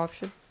another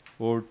option.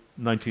 or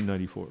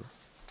 1994.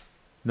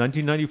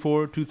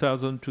 1994,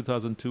 2000,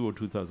 2002, or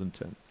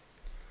 2010.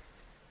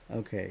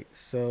 Okay,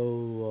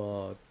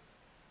 so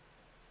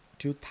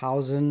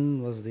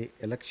 2000 was the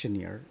election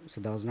year,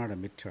 so that was not a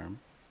midterm.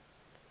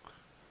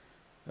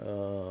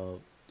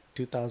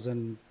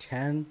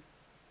 2010,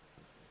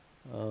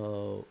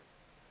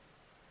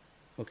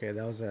 okay,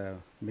 that was a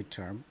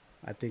midterm.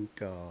 I think.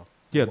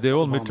 Yeah, they're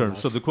all Obama midterms.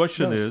 So lost. the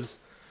question No. is,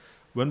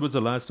 when was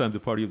the last time the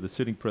party of the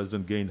sitting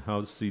president gained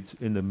House seats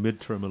in a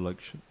midterm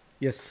election?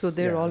 Yes. So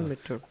they're yeah. all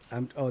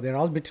midterms. They're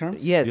all midterms?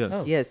 Yes,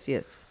 Yes.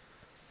 yes.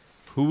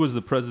 Who was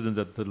the president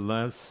at the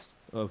last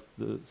of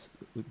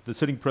the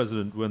sitting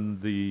president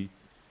when the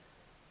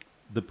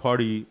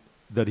party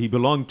that he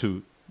belonged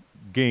to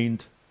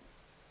gained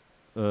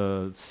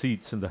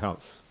seats in the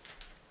House?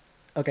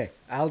 Okay,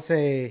 I'll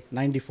say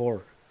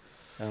 94.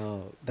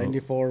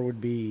 94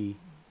 would be,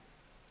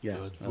 yeah.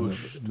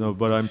 Bush. No,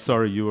 but I'm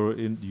sorry,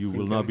 you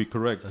will not be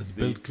correct. That's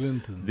Bill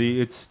Clinton.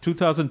 It's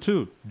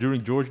 2002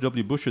 during George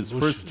W. Bush's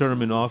first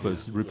term in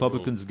office. Yeah.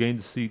 Republicans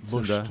gained seats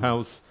Bush in the too.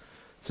 House.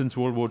 Since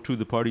World War II,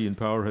 the party in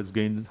power has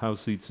gained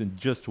House seats in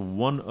just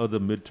one other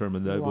midterm,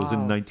 and that was in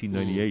Wow.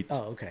 1998. Oh,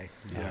 okay.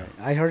 Yeah. All right.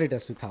 I heard it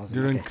as 2000.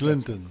 During okay, that's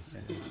Clinton's.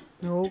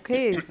 fine.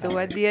 Okay, so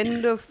at the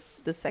end of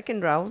the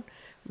second round,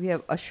 we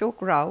have Ashok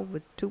Rao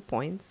with 2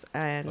 points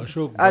and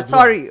Ashok Badwa-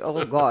 sorry,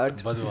 oh God,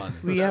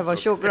 Badwani. we have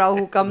Ashok Rao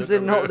who comes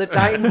in all the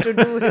time to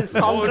do his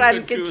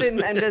Songkran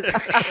kitchen and his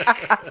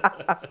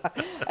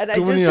and I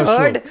Too many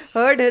just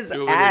heard his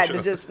Too many ad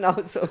Ashoks. just now.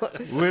 So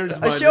Where's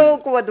my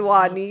Ashok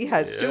Wadwani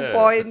has 2 Yeah.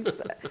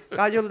 points,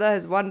 Kajolda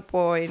has 1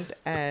 point,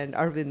 and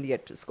Arvind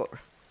yet to score.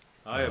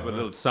 I have a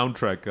little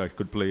soundtrack I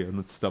could play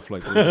and stuff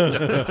like that.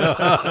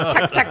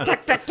 Tuck, tuck,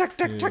 tuck, tuck, tuck,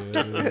 tuck, tuck,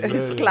 tuck.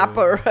 His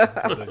clapper.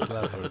 The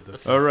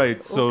clapper. All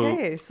right, so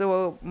Okay,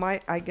 so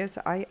I guess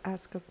I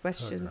ask a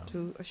question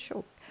to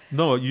Ashok.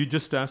 no, you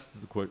just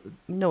asked the question.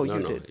 No, you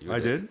did. you I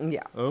did?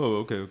 Yeah, Oh,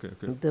 okay.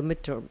 the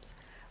midterms.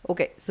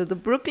 Okay, so the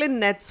Brooklyn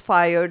Nets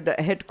fired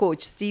head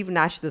coach Steve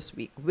Nash this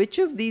week. Which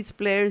of these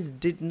players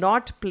did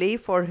not play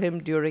for him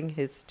during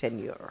his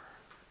tenure?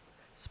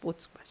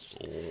 Sports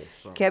question.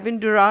 Kevin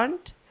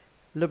Durant,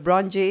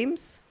 LeBron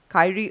James,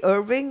 Kyrie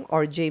Irving,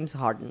 or James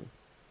Harden?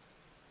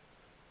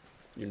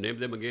 You name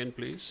them again,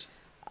 please.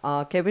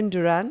 Kevin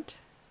Durant,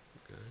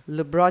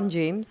 LeBron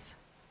James,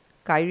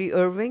 Kyrie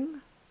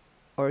Irving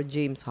or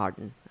James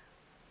Harden?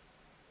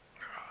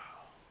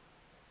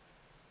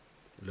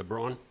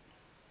 LeBron.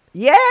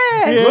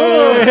 Yes!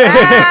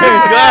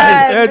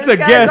 That's This a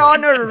guy's guess.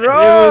 on a It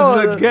roll.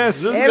 was a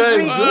guess.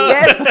 Every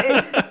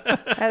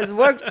guess has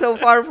worked so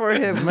far for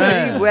him. Man.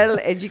 Very well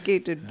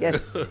educated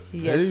guess.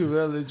 Yes. Very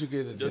well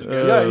educated. Just guy.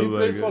 Yeah, he my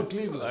played for God.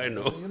 Cleveland. I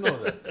know. You know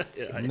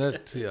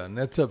that.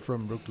 Nets are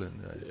from Brooklyn.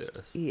 Right?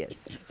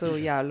 Yes. So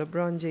yeah,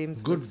 LeBron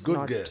James Good- was good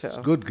not guess.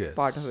 Good guess.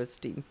 part of his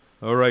team.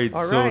 All right.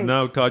 All So right.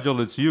 now,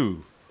 Kajal, it's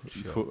you.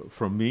 Sure.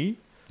 From me.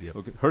 Yep.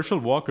 Okay. Herschel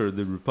Walker,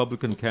 the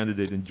Republican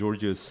candidate in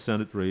Georgia's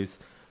Senate race,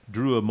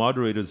 drew a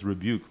moderator's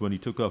rebuke when he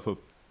took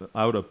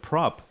out a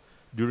prop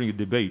during a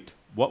debate.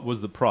 What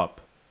was the prop?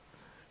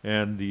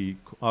 And the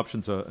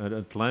options are an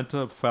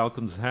Atlanta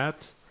Falcons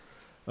hat,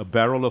 a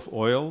barrel of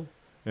oil,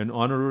 an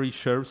honorary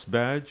sheriff's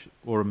badge,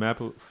 or a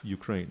map of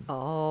Ukraine.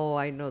 Oh,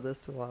 I know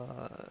this one.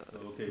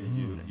 Okay,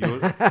 you're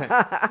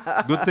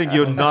good thing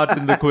you're not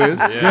in the quiz.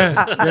 Yes.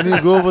 Can you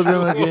go over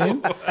them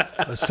again?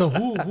 So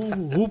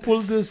who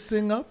pulled this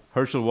thing up?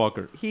 Herschel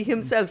Walker. He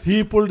himself.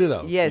 He pulled it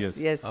out. Yes.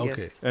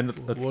 Okay. An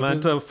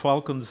Atlanta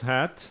Falcons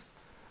hat,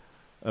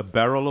 a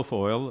barrel of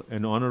oil,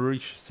 an honorary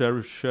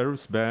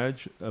sheriff's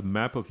badge, a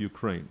map of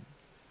Ukraine.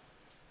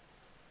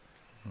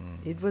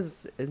 It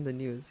was in the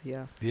news,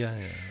 yeah. Yeah.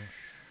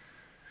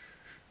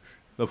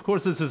 Of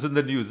course, this is in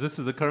the news. This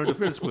is a current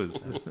affairs quiz.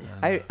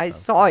 I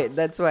saw it.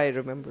 That's why I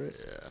remember it.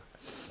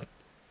 So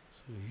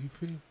he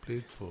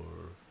played for.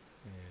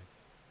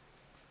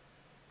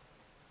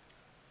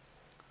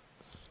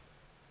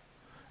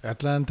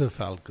 Atlanta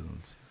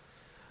Falcons.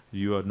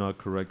 You are not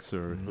correct,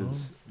 sir. No?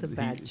 It's the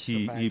badge.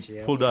 He badge,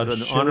 yeah. pulled out The an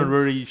sheriff?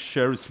 honorary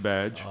sheriff's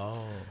badge,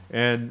 Oh.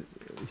 and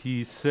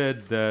he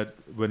said that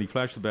when he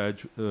flashed the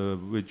badge,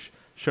 which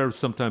sheriffs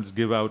sometimes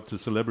give out to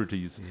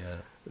celebrities, Yeah.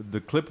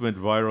 the clip went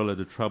viral at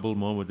a troubled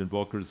moment in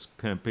Walker's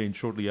campaign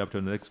shortly after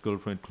an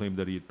ex-girlfriend claimed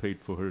that he had paid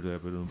for her to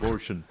have an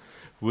abortion,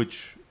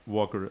 which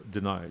Walker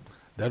denied.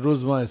 That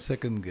was my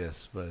second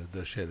guess by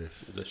the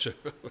sheriff.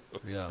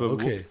 Yeah. But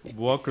Okay.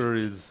 Walker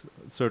is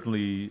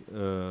certainly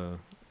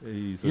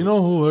he's You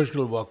know who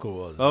Herschel Walker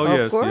was? Oh Of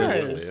yes, course.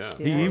 yes.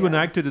 Yeah. He even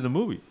acted in the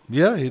movie.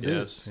 Yeah, he did.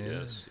 Yes, Yeah.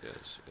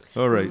 yes.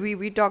 All right.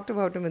 We talked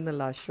about him in the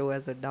last show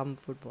as a dumb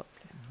football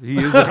player. He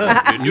is.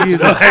 He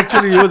is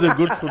Actually, he was a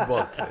good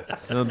football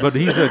player. but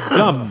he's a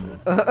dumb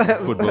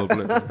football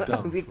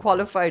player. We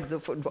qualified the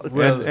football player.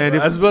 Well, and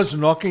if- as much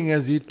knocking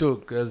as he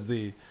took as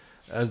the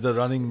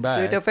running back.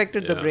 So it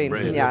affected the Yeah, brain.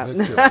 brain. Yeah.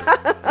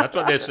 That's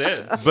what they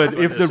said. But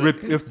if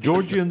if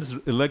Georgians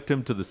elect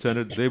him to the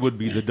Senate, they would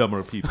be the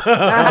dumber people.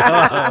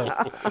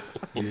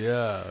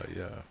 Yeah.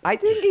 I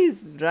think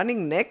he's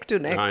running neck to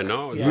neck. I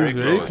know. He was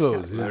very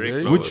close. He was Very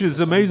very close. Which is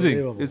amazing.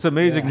 Unbelievable. It's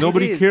amazing. Yeah.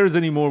 Nobody It is. cares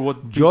anymore what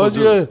people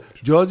do.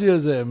 Georgia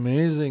is an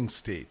amazing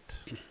state.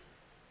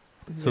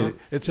 So,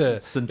 It's a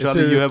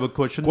Sanchali, you have a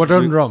question?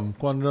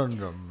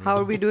 Quadrundrum. How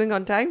are we doing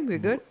on time? We're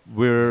good?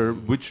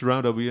 Which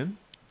round are we in?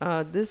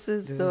 This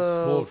is This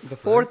the is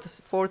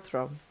fourth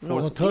round. No,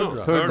 No, third No,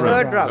 round. third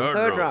third round. Third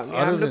Third round. round. Yeah,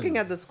 Other I'm looking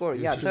than- at the score.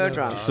 you Yeah, should third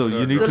have round. So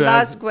you need So to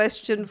last have,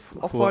 question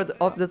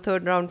of the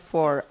third round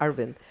for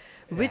Arvind.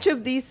 Which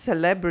of these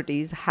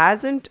celebrities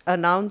hasn't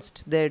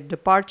announced their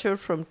departure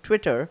from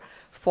Twitter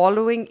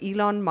following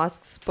Elon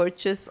Musk's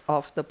purchase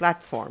of the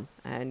platform?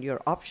 And your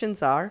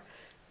options are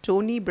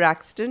Tony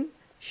Braxton,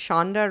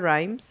 Shonda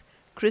Rhimes,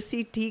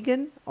 Chrissy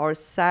Teigen, or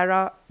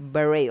Sarah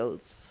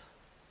Bareilles.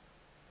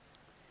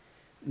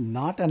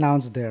 Not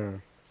announced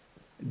their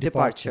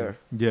Departure.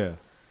 yeah.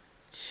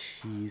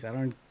 Jeez,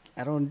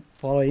 I don't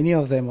follow any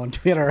of them on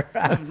Twitter.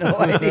 I have no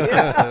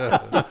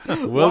idea.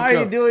 Why are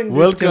you doing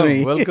this to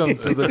me? Welcome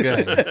to the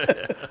gang.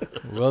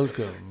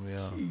 Welcome. Yeah.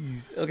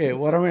 Jeez. Okay,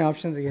 what are my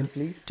options again,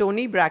 please?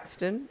 Tony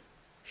Braxton,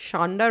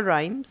 Shonda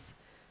Rhimes,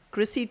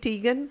 Chrissy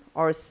Teigen,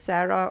 or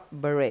Sarah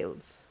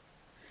Bareilles.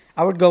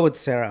 I would go with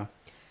Sarah.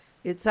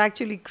 It's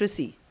actually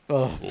Chrissy.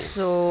 Oh,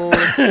 So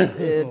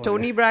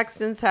Tony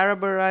Braxton, Sarah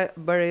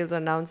Bareilles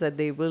announced that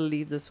they will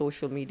leave the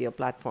social media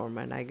platform,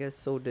 and I guess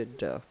so did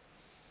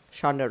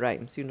Shonda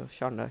Rhimes. You know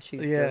Shonda,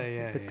 she's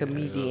the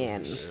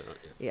comedian.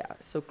 Yeah.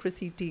 So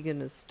Chrissy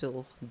Teigen is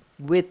still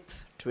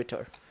with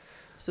Twitter.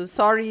 So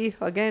sorry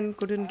again,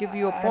 couldn't give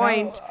you a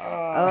point.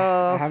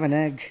 I have an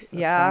egg.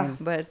 That's Yeah, fine.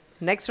 but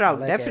next round,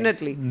 like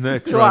definitely.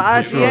 Next So round, for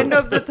at the sure. end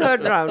of the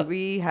third round,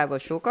 we have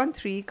Ashok on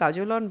 3,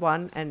 Kajol on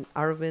 1, and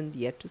Arvind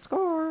yet to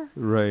score.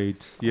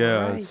 Right.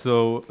 Yeah. right.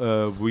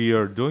 So we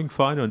are doing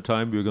fine on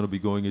time. We're going to be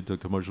going into a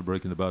commercial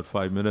break in about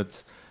 5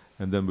 minutes,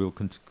 and then we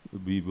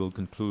will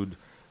conclude.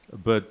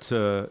 But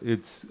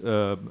it's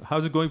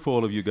how's it going for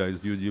all of you guys?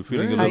 You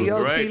feeling Yeah. a Are little? you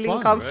all Great, feeling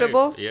fun,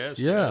 comfortable? great. Yes.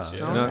 Yeah. Yes,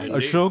 yes, Now, indeed.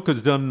 Ashok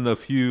has done a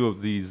few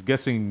of these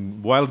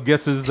wild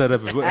guesses that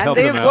have And helped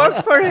they've him out.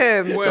 worked for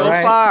him so Well,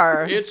 Right.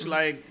 far. It's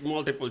like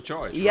multiple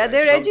choice. Yeah, right?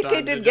 they're Sometimes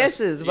educated they just-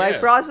 guesses by yeah.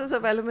 process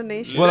of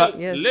elimination. Well,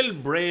 yes. Little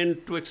brain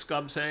Twix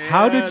Cub say.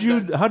 How "Yeah, did you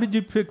that-" How did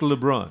you pick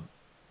LeBron?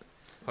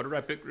 How did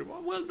I pick?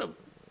 Well,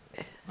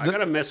 I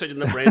got a message in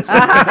the brain.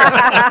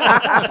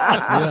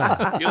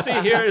 You see,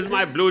 here is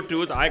my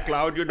Bluetooth,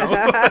 iCloud,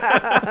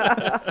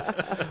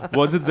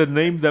 Was it the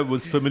name that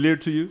was familiar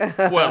to you?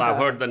 Well, I've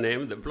heard the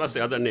name, plus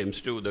the other names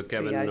too, the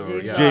Kevin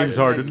James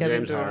Harden.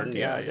 James Harden,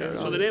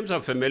 So the names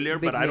are familiar,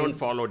 but I don't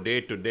follow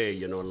day to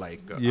day, I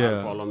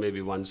follow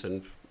maybe once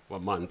in a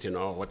month,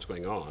 what's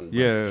going on.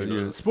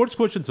 But, Sports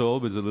questions are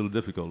always a little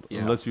difficult,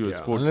 unless you're a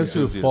sports Unless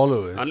you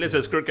follow it. Unless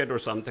it's cricket or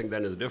something,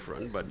 then it's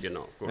different, but,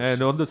 of course.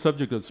 And on the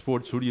subject of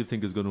sports, who do you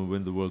think is going to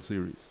win the World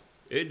Series?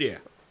 India.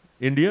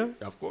 India?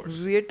 Of course.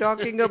 We're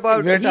talking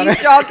about, he's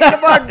talking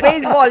about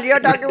baseball, you're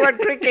talking about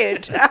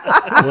cricket.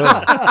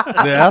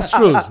 The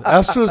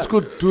Astros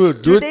could do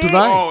it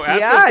tonight.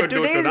 Oh,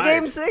 today's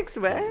game 6,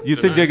 man. You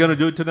think they're going to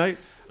do it tonight?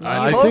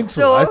 I think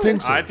so. I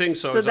think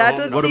so. So that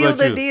will seal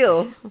the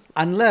deal.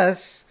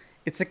 Unless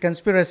it's a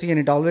conspiracy and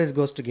it always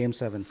goes to game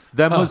 7.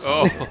 That must...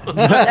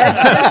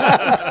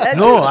 That's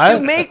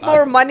to make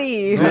more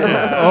money.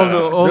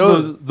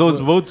 Those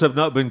votes have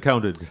not been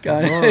counted.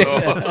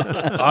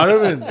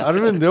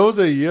 Arvind, there was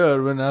a year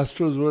when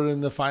Astros were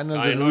in the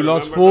finals and we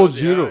lost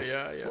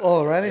 4-0.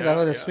 Oh, really? That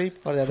was a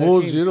sweep for the other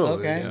 4-0. team.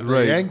 Okay.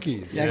 Right.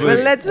 Yankees. Well,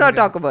 let's not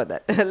talk about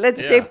that.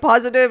 Let's stay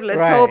positive.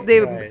 Let's hope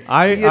they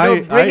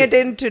bring it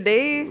in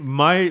today.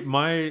 My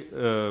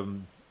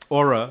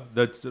aura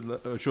that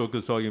Ashok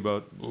is talking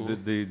about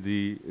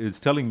is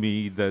telling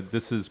me that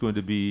this is going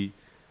to be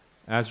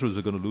Astros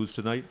are going to lose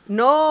tonight.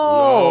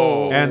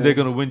 No. And they're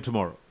going to win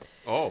tomorrow.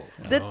 Oh.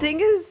 The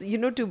thing is,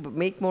 to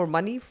make more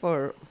money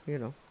for,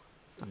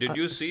 Did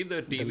you see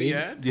the TV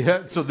ad?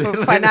 Yeah, so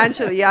for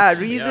financial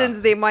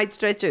reasons they might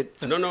stretch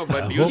it. No,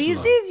 but these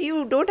days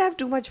you don't have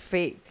too much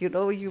faith.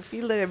 You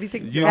feel that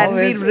everything You can be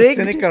always rigged.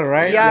 cynical,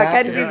 right? Yeah,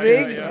 can be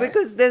rigged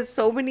because there's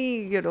so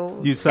many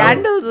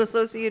scandals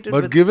associated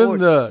with given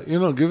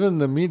sports. given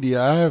the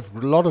media, I have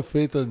a lot of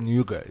faith in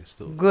you guys,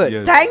 though.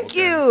 Good, thank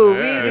you.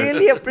 We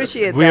really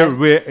appreciate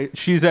that.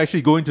 She's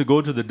actually going to go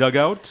to the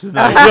dugout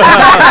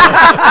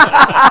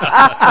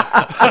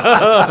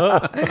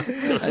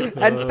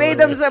and pay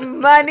them some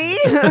money.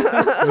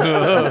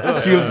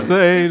 She'll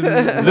say,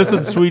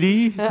 "Listen,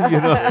 sweetie,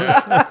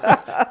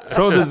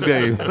 throw this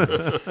game."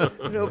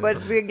 No, but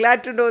we're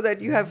glad to know that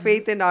you have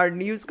faith in our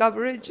news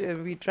coverage,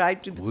 and we try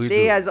to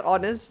stay as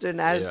honest and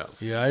as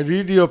I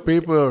read your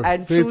paper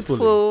and faithfully.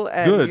 truthful,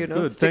 and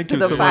Good. stick to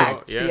the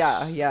facts.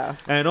 Yeah.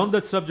 And on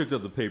that subject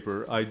of the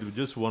paper, I do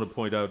just want to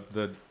point out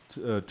that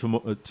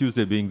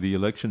Tuesday being the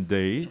election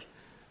day,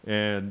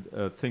 and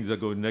things are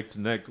going neck to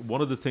neck. One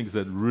of the things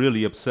that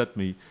really upset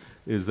me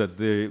is that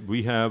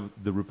we have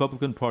the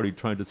Republican Party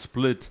trying to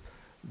split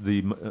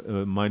the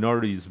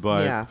minorities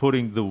by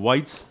putting the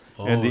whites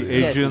and the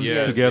Asians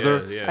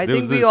together. I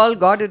think we all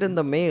got it in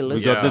the mail. We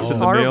got this in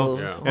the mail.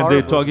 And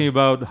they're talking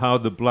about how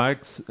the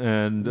blacks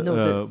and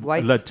the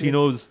whites,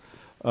 Latinos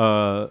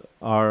are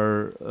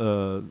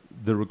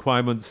the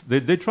requirements.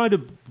 They try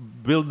to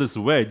build this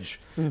wedge,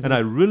 and I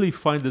really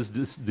find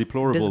this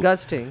deplorable.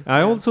 Disgusting.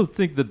 I also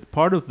think that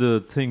part of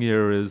the thing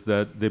here is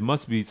that there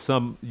must be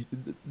some,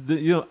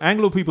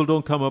 Anglo people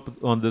don't come up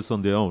on this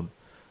on their own.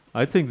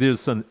 I think there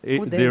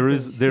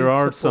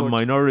are some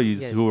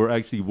minorities who are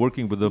actually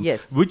working with them,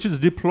 which is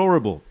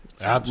deplorable.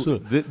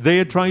 Absolutely. They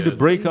are trying to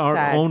break our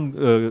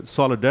own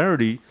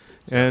solidarity,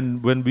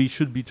 and when we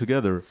should be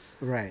together.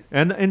 Right.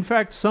 And in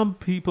fact, some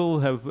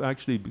people have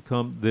actually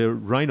become their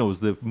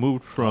rhinos. They've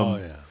moved from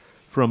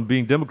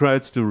being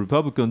Democrats to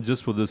Republicans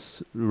just for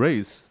this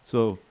race.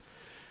 So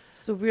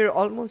we're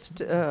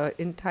almost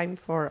in time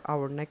for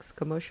our next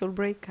commercial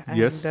break, and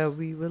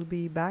we will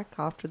be back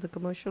after the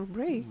commercial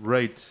break.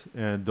 Right,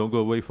 and don't go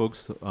away,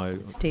 folks.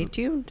 Stay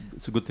tuned.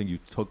 It's a good thing you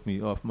took me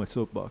off my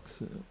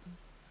soapbox.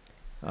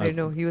 I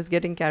know, he was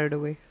getting carried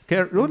away.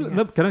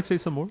 Can I say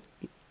some more?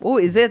 Oh,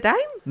 is there time?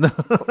 No.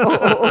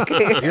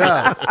 Okay.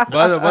 Yeah,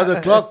 by the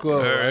clock,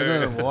 I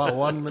don't know,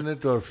 1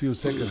 minute or a few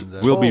seconds.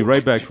 We'll be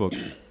right back,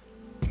 folks.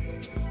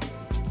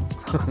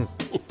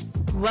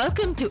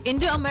 Welcome to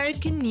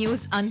Indo-American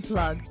News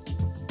Unplugged.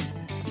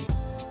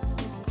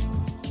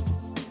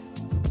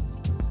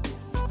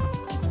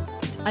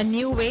 A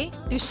new way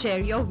to share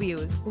your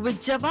views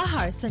with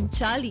Jawahar,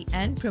 Sanchali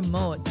and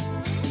Pramod.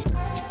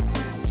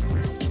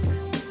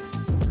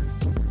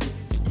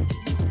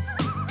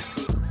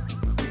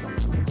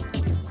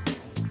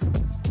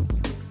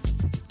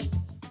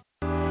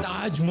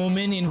 Taj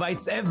Moomin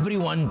invites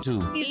everyone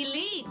to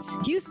Elite,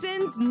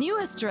 Houston's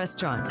newest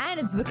restaurant, and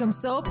it's become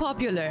so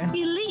popular.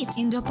 Elite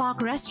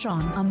Indo-Park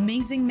Restaurant,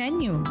 amazing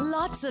menu,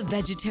 Lots of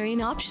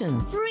vegetarian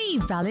options. free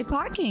valet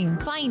parking,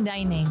 fine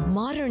dining,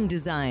 Modern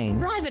design.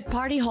 private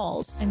party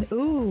halls, and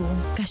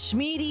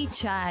Kashmiri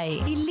chai.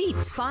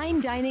 Elite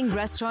fine dining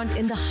restaurant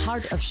in the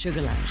heart of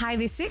Sugarland.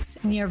 Highway 6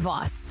 near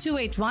Voss,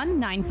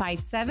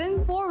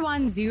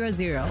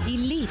 281-957-4100.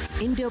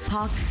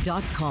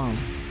 EliteIndoPark.com.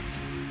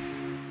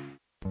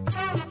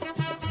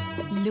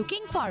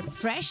 Looking for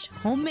fresh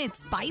homemade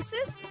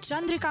spices?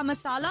 Chandrika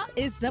Masala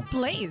is the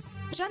place.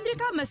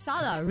 Chandrika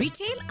Masala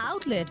retail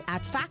outlet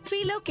at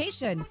factory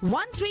location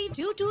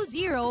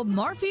 13220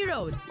 Murphy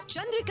Road.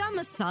 Chandrika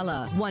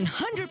Masala,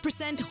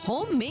 100%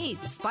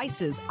 homemade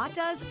spices,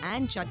 attas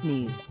and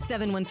chutneys.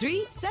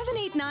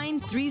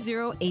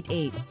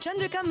 713-789-3088.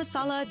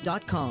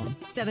 ChandrikaMasala.com.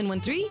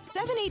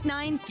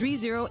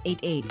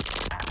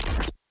 713-789-3088.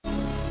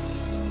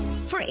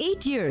 For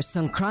 8 years,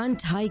 Songkran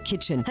Thai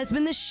Kitchen has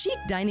been the chic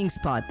dining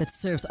spot that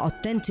serves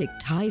authentic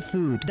Thai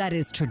food that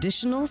is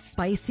traditional,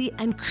 spicy,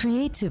 and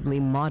creatively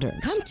modern.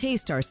 Come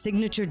taste our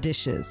signature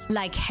dishes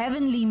like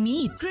heavenly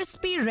meat,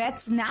 crispy red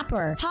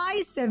snapper,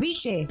 Thai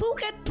ceviche,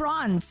 Phuket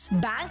prawns,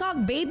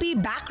 Bangkok baby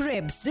back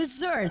ribs,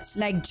 desserts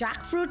like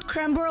jackfruit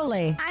creme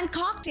brulee, and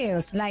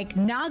cocktails like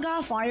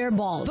Naga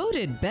fireball.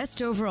 Voted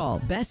best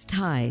overall, best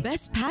Thai,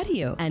 best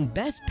patio, and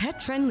best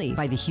pet friendly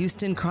by the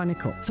Houston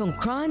Chronicle.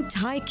 Songkran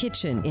Thai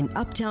Kitchen in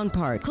Uptown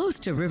Park, close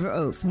to River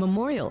Oaks,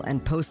 Memorial,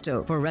 and Post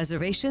Oak. For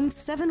reservations,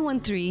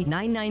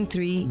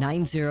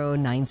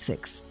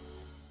 713-993-9096.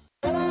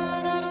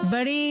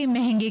 बड़े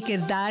महंगे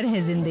किरदार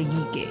है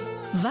जिंदगी के,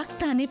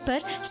 वक्त आने पर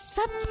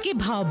सबके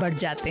भाव बढ़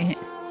जाते हैं,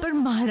 पर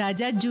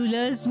महाराजा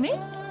जूलर्स में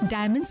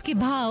डायमंड्स के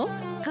भाव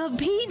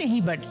कभी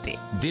नहीं बढ़ते।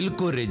 दिल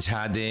को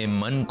रिझा दे,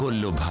 मन को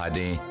लुभा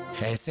दे,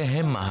 ऐसे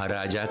हैं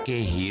महाराजा के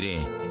हीरे,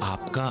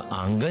 आपका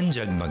आंगन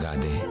जगमगा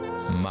दे।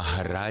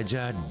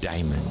 Maharaja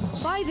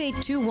Diamonds.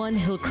 5821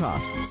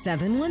 Hillcroft,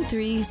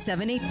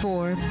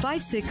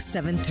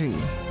 713-784-5673.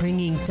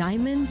 Bringing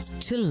diamonds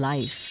to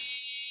life.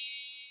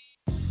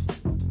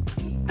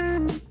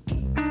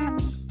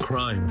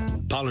 Crime,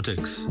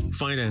 politics,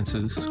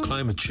 finances,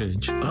 climate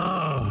change.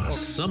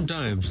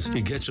 Sometimes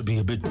it gets to be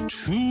a bit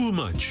too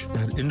much.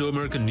 At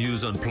Indo-American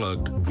News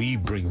Unplugged, we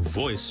bring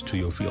voice to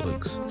your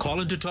feelings.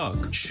 Call in to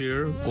talk,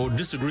 share, or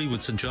disagree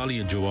with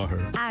Sanchali and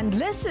Jawahar. And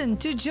listen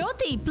to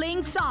Jyoti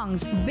playing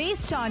songs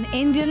based on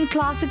Indian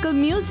classical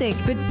music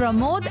with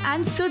Pramod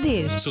and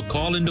Sudhir. So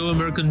call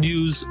Indo-American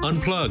News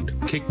Unplugged.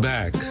 Kick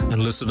back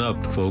and listen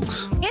up,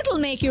 folks. It'll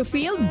make you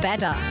feel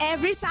better.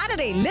 Every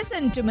Saturday,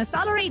 listen to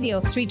Masala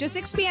Radio, 3 to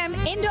 6 p.m.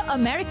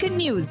 Indo-American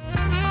News.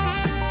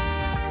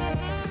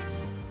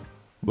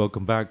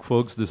 Welcome back,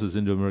 folks. This is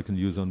Indo-American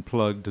News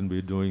Unplugged, and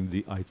we're doing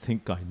the I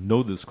Think I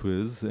Know This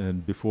quiz.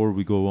 And before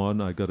we go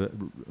on, I got to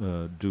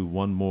do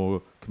one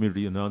more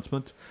community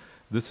announcement.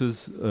 This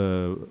is,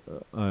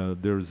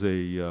 there's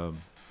let's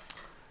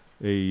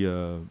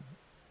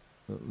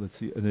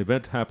see, an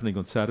event happening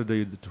on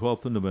Saturday, the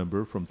 12th of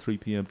November from 3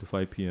 p.m. to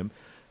 5 p.m.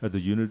 at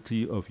the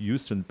Unity of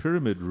Houston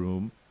Pyramid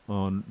Room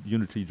on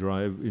Unity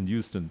Drive in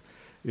Houston.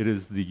 It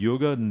is the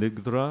Yoga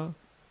Nidra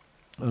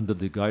under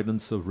the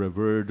guidance of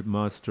Revered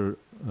Master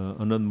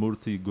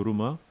Anandmurthy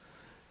Guruma,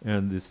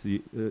 and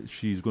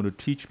she's going to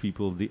teach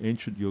people the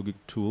ancient yogic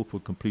tool for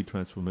complete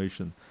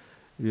transformation.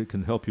 It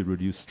can help you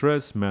reduce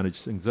stress,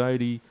 manage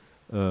anxiety,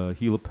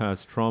 heal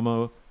past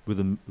trauma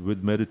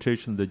with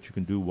meditation that you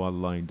can do while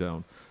lying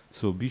down.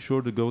 So be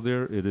sure to go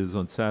there. It is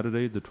on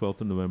Saturday, the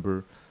 12th of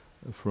November,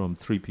 from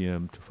 3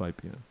 p.m. to 5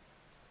 p.m.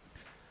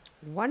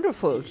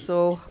 Wonderful.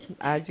 So,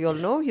 as you all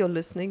know, you're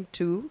listening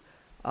to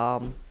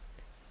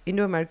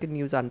Indo-American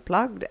News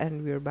Unplugged,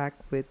 and we're back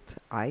with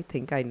I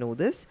Think I Know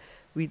This.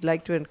 We'd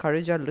like to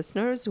encourage our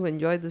listeners who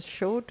enjoy this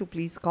show to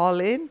please call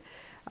in,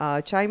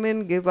 chime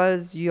in, give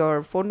us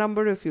your phone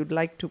number if you'd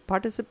like to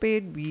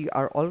participate. We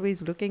are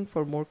always looking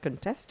for more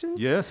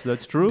contestants. Yes,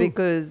 that's true.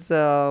 Because,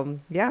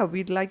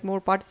 we'd like more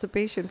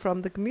participation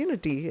from the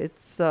community.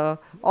 It's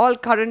all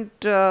current,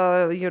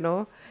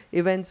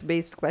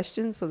 events-based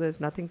questions, so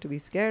there's nothing to be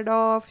scared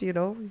of,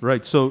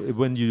 Right. So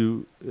when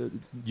you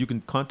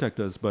can contact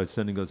us by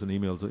sending us an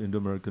email to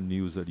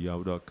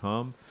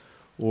indoamericannews@yahoo.com,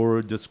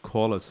 or just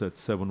call us at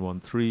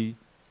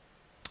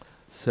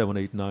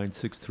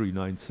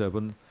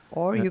 713-789-6397.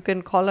 Or you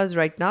can call us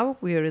right now.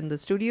 We are in the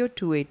studio,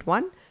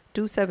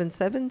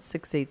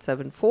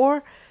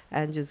 281-277-6874,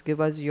 and just give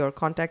us your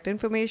contact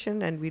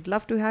information, and we'd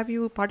love to have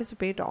you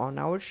participate on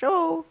our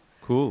show.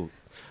 Cool.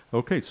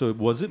 Okay, so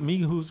was it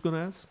me who's going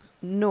to ask?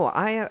 No,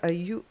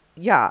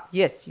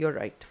 yes, you're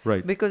right.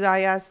 Right. Because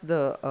I asked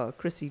the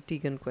Chrissy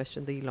Teigen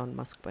question, the Elon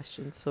Musk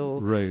question. So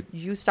right.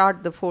 You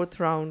start the fourth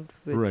round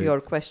with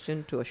your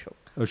question to Ashok.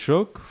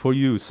 Ashok, for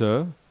you,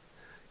 sir.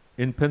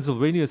 In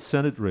Pennsylvania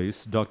Senate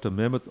race, Dr.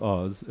 Mehmet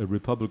Oz, a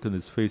Republican,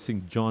 is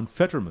facing John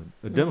Fetterman,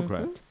 a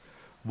Democrat.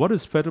 What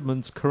is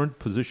Fetterman's current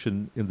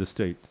position in the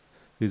state?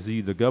 Is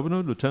he the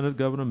governor, lieutenant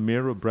governor,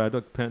 mayor of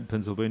Braddock,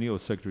 Pennsylvania, or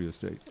secretary of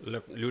state?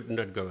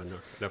 Lieutenant governor.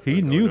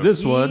 He knew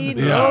this one. He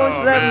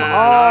knows them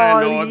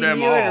all. He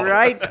knew it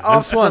right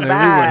off the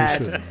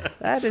bat.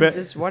 That is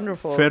just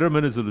wonderful.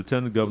 Fetterman is the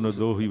lieutenant governor,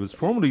 though he was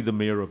formerly the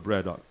mayor of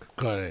Braddock.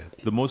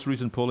 Correct. The most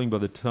recent polling by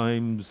the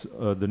Times,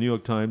 the New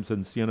York Times,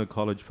 and Siena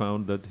College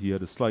found that he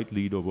had a slight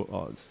lead over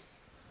Oz.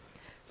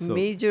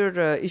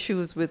 major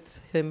issues with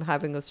him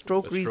having a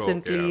stroke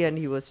recently, and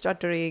he was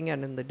stuttering,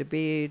 and in the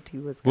debate he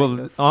was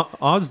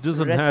Oz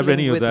doesn't have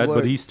any of that,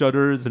 but he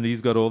stutters and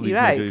he's got all these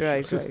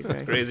right.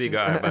 Crazy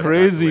guy.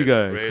 Crazy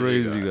guy.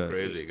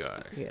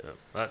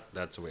 Yes. But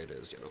that's the way it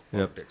is,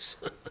 politics.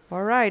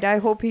 All right, I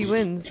hope he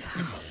wins.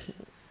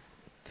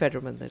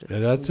 Fetterman, that is.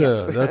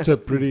 Yeah, that's a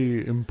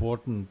pretty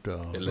important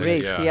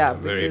race,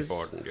 very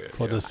important.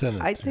 For the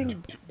Senate. I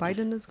think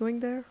Biden is going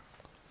there.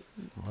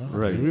 Wow,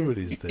 right,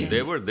 everybody's there.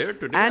 They were there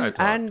today,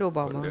 and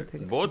Obama, I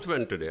think. Both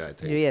went today, I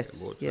think.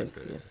 Yes.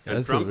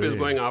 And Trump is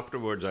going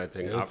afterwards, I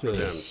think, after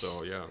them.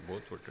 So,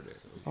 both were today.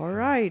 All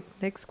right.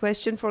 Next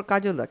question for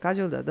Kajolda.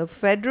 Kajolda, the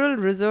Federal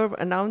Reserve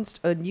announced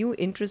a new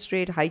interest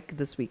rate hike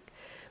this week.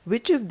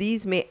 Which of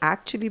these may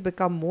actually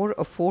become more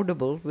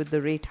affordable with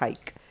the rate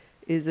hike?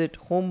 Is it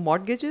home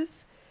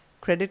mortgages,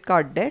 credit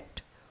card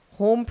debt,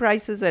 home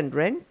prices and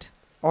rent,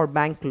 or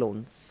bank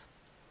loans?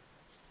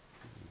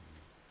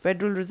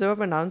 Federal Reserve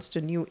announced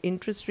a new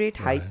interest rate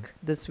hike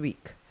this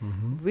week.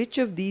 Which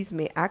of these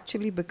may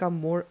actually become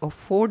more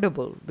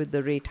affordable with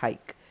the rate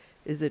hike?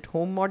 Is it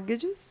home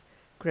mortgages,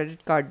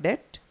 credit card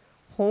debt,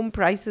 home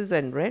prices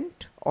and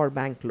rent, or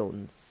bank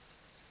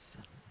loans?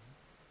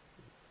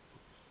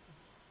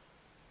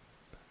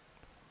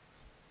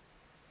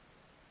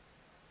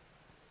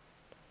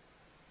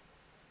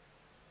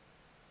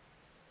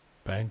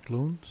 Bank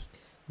loans?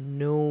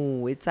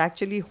 No, it's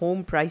actually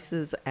home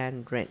prices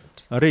and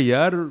rent. Arey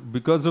yaar,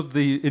 because of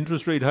the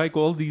interest rate hike,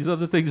 all these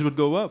other things would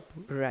go up.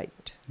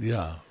 Right.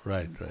 Yeah,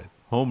 right.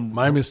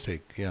 My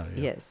mistake. Yeah.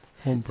 Yes.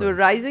 Home so price.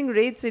 rising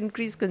rates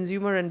increase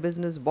consumer and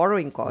business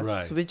borrowing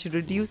costs, which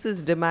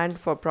reduces demand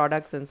for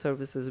products and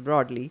services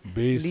broadly,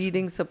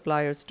 leading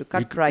suppliers to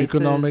cut prices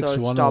Economics or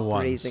 101. stop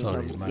raising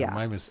Sorry, them.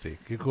 my mistake.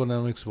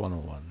 Economics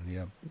 101.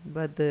 Yeah.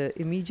 But the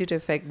immediate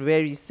effect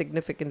varies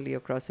significantly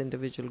across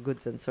individual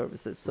goods and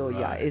services. So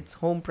it's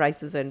home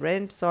prices and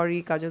rent.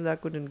 Sorry,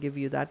 Kajolda couldn't give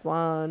you that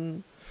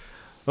one.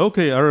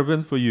 Okay,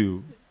 Aravind, for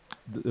you.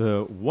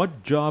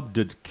 What job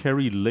did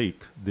Kerry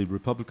Lake, the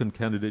Republican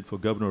candidate for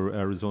governor of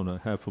Arizona,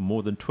 have for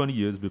more than 20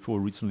 years before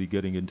recently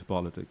getting into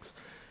politics?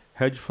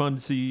 Hedge fund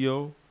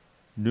CEO,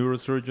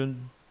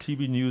 neurosurgeon,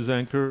 TV news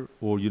anchor,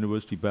 or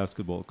university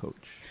basketball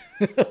coach?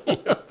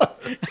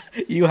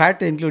 You had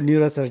to include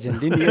neurosurgeon,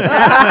 didn't you?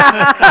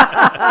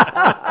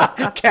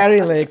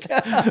 Kerry Lake.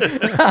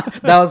 That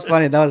was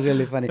funny. That was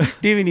really funny.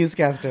 TV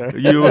newscaster.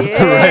 You were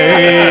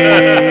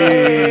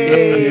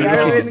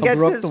Arvind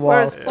gets his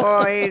first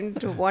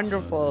point.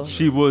 Wonderful.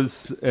 She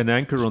was an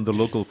anchor on the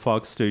local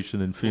Fox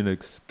station in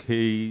Phoenix,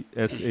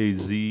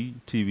 KSAZ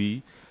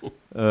TV.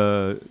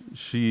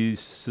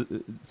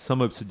 Some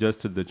have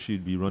suggested that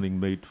she'd be running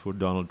mate for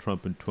Donald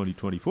Trump in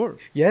 2024.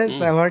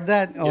 Yes, I've heard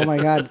that. Oh my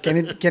God. Can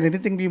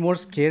anything be more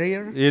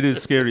scarier? It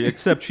is scary,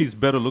 except she's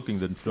better looking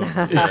than Trump.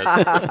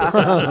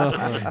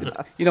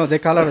 They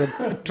call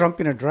her Trump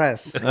in a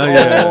dress. Ooh,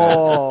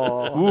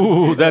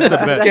 that's a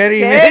bad. Scary,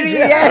 yes.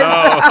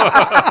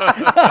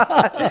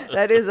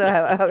 That is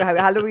a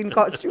Halloween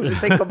costume to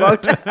think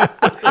about.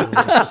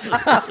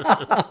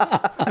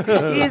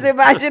 He's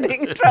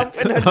imagining Trump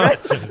in a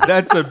dress.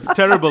 That's a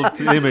terrible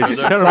image.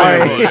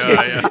 Sorry.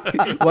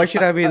 Why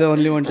should I be the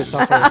only one to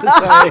suffer?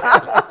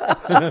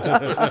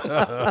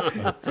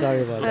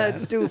 Sorry about that.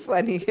 That's too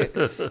funny.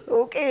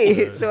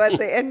 Okay, so at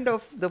the end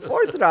of the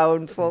fourth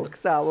round,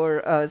 folks,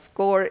 our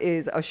score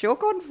is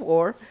Ashok on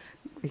 4.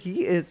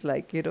 He is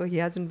he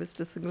hasn't missed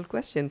a single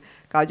question.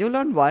 Kajol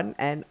on 1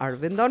 and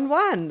Arvind on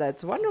 1.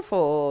 That's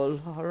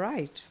wonderful. All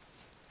right.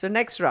 So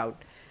next round.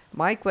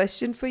 My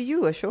question for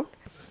you, Ashok.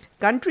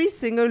 Country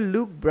singer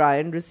Luke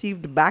Bryan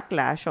received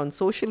backlash on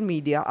social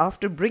media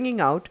after bringing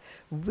out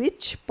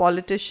which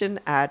politician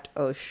at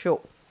a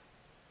show?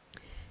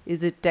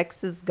 Is it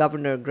Texas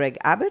Governor Greg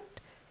Abbott?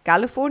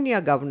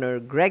 California Governor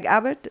Greg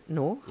Abbott?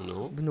 No.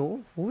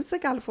 Who's the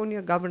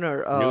California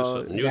Governor?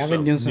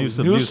 Gavin Newsom.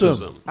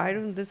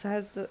 This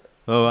has the...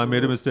 Oh, I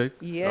made a mistake?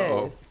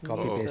 Yes.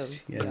 Copy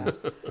paste. Yeah.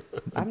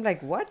 I'm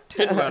like, what?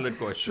 Invalid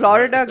question.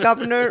 Florida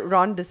Governor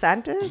Ron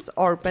DeSantis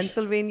or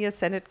Pennsylvania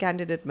Senate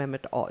candidate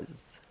Mehmet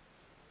Oz?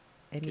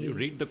 Can you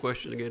read the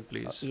question again,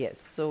 please? Yes.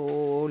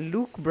 So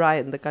Luke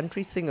Bryan, the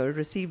country singer,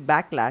 received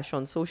backlash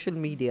on social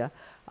media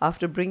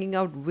after bringing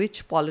out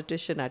which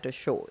politician at a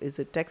show? Is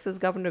it Texas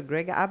Governor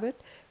Greg Abbott,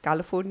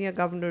 California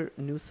Governor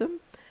Newsom,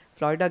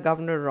 Florida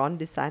Governor Ron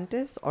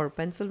DeSantis, or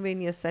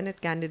Pennsylvania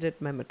Senate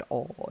candidate Mehmet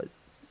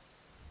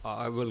Oz?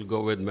 I will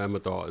go with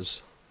Mehmet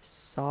Oz.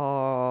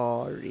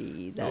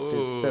 Sorry, that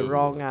is the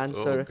wrong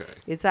answer. Okay.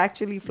 It's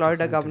actually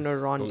Florida Governor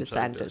Ron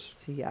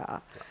DeSantis. Yeah.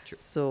 Gotcha.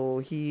 So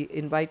he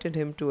invited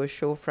him to a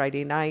show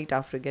Friday night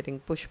after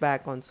getting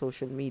pushback on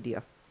social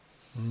media.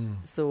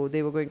 So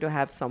they were going to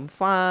have some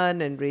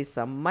fun and raise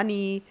some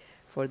money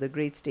for the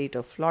great state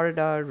of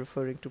Florida,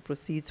 referring to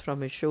proceeds from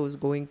his shows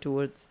going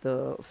towards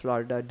the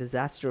Florida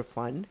Disaster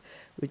Fund,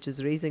 which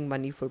is raising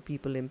money for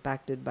people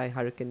impacted by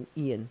Hurricane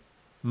Ian.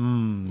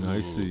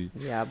 I see.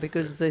 Yeah,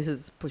 because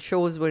his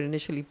shows were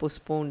initially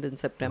postponed in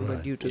September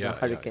due to the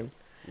hurricane.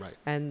 Right.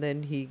 And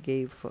then he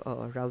gave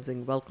a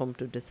rousing welcome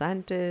to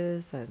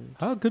DeSantis. And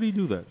how could he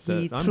do that?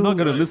 He I'm threw- not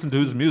going to listen to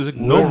his music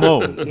no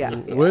more. Yeah.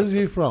 Where is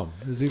he from?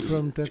 Is he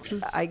from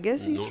Texas? I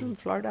guess he's from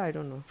Florida. I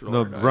don't know.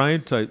 No,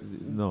 Bryant.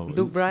 No.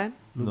 Luke Bryan?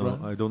 No,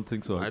 Bryan? I don't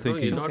think so. I I think think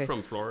he's he's. not Okay.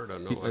 from Florida.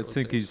 No, I don't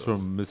think he's so.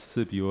 from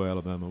Mississippi or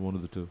Alabama, one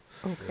of the two.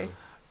 Okay.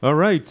 All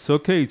right. So,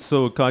 okay.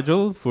 So,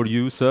 Kajal, for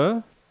you,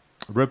 sir,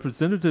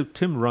 Representative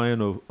Tim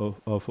Ryan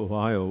of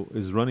Ohio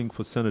is running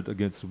for Senate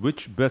against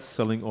which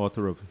best-selling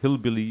author of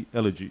Hillbilly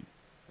Elegy?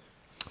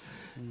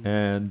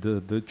 And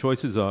the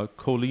choices are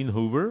Colleen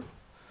Hoover,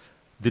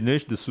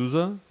 Dinesh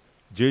D'Souza,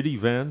 J.D.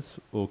 Vance,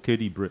 or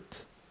Katie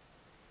Britt.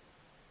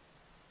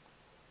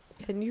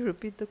 Can you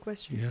repeat the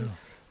question, Yeah.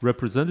 please?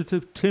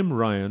 Representative Tim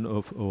Ryan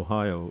of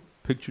Ohio,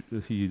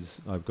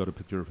 I've got a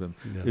picture of him,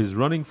 Yeah. is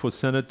running for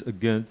Senate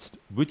against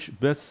which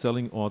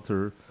best-selling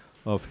author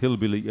of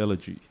Hillbilly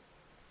Elegy?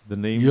 The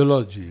name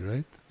Eulogy,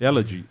 right?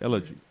 Elegy.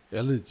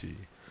 Elegy.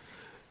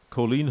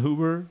 Colleen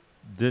Hoover,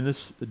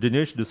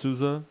 Dinesh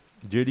D'Souza,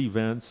 J.D.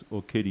 Vance,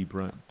 or Katie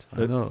Brandt?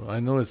 I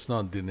know it's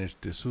not Dinesh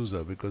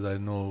D'Souza because I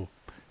know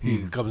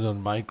he comes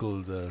on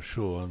Michael's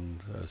show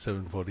on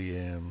 7:40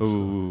 a.m.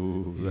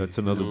 Oh, that's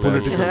another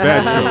political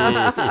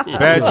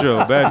bad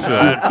show. Bad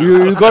show.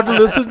 You got to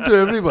listen to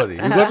everybody.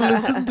 You got to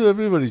listen to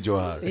everybody,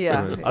 Johar.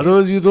 Yeah. Right.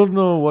 Otherwise, you don't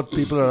know what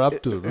people are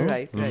up to. No?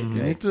 Right, right,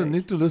 You right,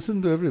 need to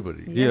listen to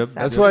everybody. Yes,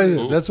 That's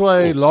absolutely. why. That's why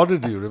I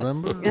lauded you.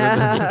 Remember?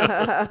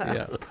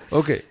 Yeah.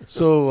 Okay.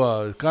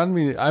 So can't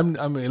be. I'm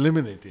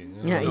eliminating.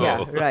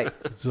 Yeah, right.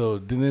 So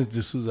Dinesh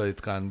D'Souza,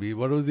 it can't be.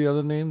 What was the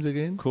other names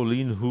again?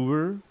 Colleen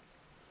Hoover.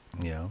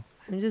 Yeah.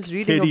 I'm just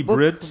reading Katie a book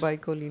Britt. by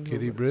Colleen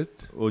Katie Hoover.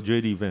 Britt. Or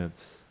J.D.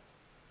 Vance?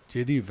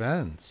 J.D.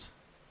 Vance.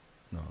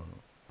 No.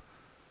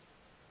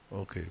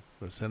 Okay,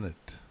 for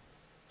Senate.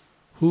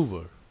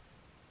 Hoover.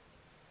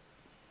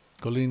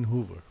 Colleen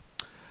Hoover.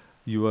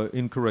 You are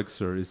incorrect,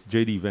 sir. It's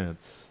J.D.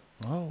 Vance.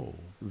 Oh.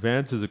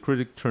 Vance is a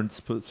critic turned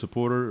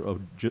supporter of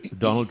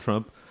Donald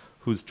Trump,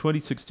 whose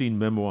 2016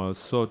 memoir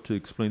sought to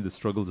explain the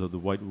struggles of the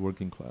white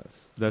working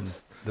class.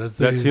 That's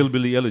the-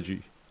 Hillbilly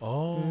Elegy.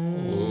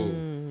 Oh.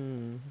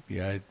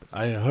 Yeah,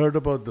 I heard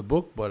about the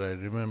book, but I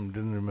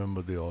didn't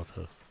remember the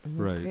author.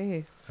 Right.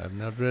 Okay. I've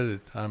not read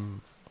it.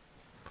 I'm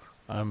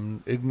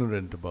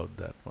ignorant about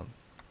that one.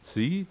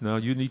 See, now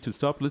you need to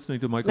stop listening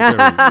to Michael Perry.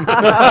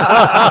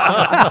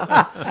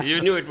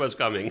 You knew it was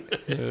coming.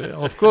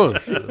 Of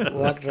course.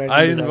 What ready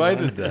I is that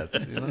invited one?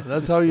 that.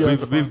 That's how you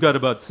have We've got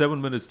about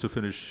 7 minutes to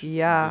finish.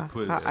 Yeah,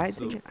 the quiz. I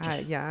think,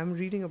 I'm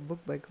reading a book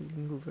by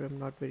Colleen Hoover. I'm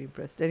not very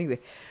impressed. Anyway,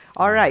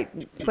 all right.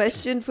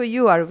 Question for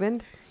you,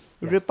 Arvind.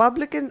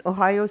 Republican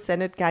Ohio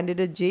Senate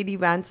candidate J.D.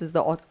 Vance is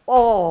the author.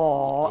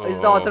 Is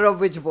the author of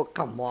which book?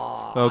 Come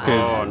on. Okay,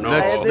 Oh, no.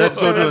 let's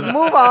go to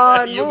Move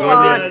on. You Move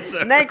got the on.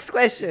 answer. Next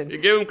question. You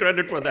give him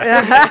credit for that.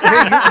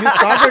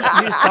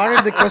 You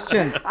started the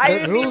question. I The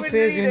didn't rule even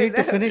says read you it. need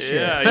to finish it.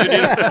 Yeah, you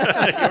did.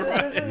 So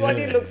this is what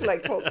he looks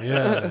like, folks.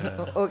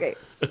 Okay.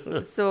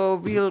 So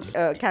we'll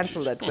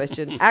cancel that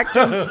question.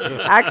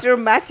 Actor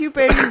Matthew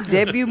Perry's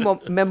debut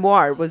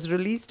memoir was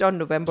released on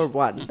November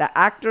 1. The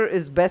actor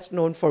is best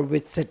known for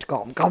which sitcom?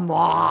 Come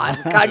on.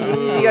 Can't be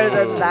easier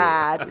than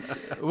that.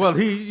 Well,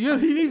 he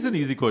needs an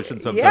easy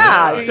question sometimes.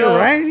 Yeah, so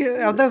right?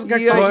 Others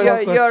get some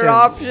your questions.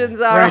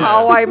 options are Friends.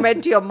 How I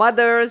Met Your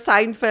Mother,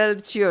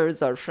 Seinfeld,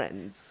 Cheers, or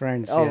Friends.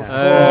 Friends, Of yeah.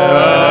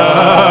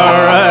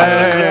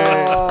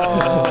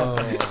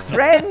 course.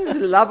 Friends,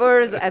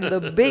 Lovers, and the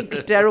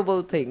Big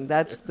Terrible Thing.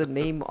 That's the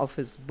name of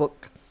his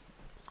book.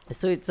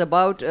 So it's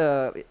about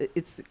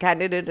it's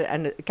candid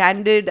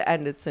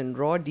and it's in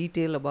raw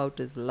detail about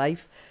his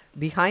life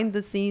behind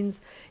the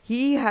scenes.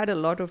 He had a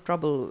lot of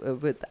trouble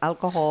with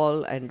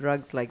alcohol and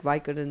drugs like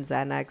Vicodin,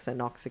 Xanax, and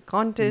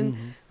OxyContin,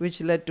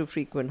 which led to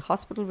frequent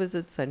hospital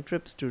visits and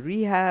trips to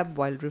rehab.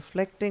 While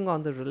reflecting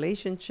on the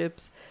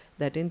relationships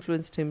that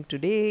influenced him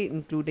today,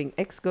 including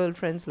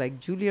ex-girlfriends like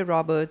Julia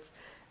Roberts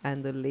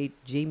and the late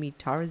Jamie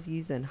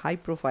Tarzi's, and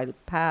high-profile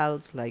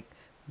pals like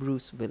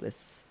Bruce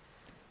Willis.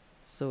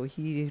 So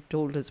he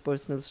told his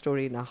personal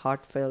story in a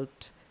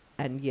heartfelt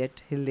and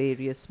yet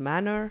hilarious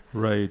manner.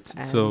 Right.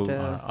 And, So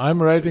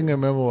I'm writing a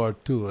memoir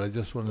too. I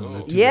just want to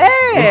let you know.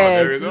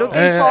 Yes,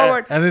 looking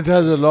forward. And it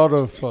has a lot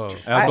of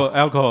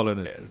alcohol in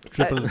it.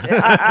 triple.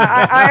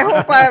 I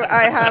hope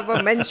I have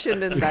a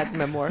mention in that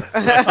memoir.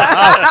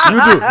 You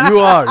do.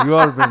 You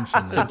are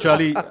mentioned. So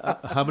Charlie,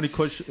 how many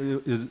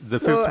questions is the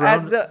So fifth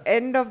round? at the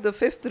end of the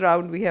fifth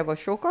round, we have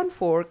Ashok on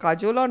 4,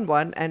 Kajol on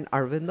 1, and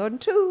Arvind on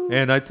 2.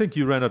 And I think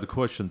you ran out of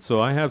questions, so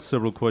I have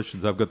several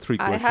questions. I've got 3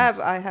 questions.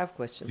 I have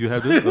questions. You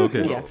have it? Okay.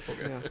 Yeah.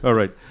 All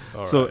right.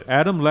 All So right.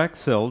 Adam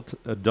Laxalt,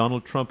 a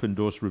Donald Trump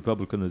endorsed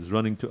Republican, is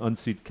running to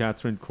unseat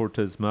Catherine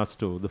Cortez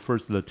Masto, the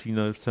first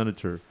Latina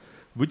senator.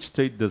 Which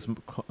state does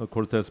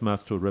Cortez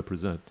Masto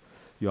represent?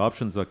 Your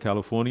options are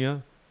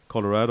California,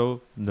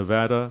 Colorado,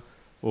 Nevada,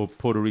 or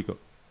Puerto Rico.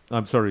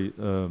 I'm sorry,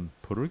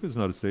 Puerto Rico is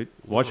not a state.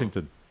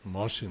 Washington.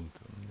 Washington.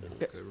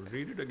 Okay,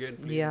 read it again,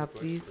 please. Yeah, the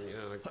question. please.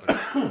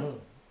 Yeah,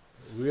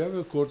 We have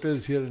a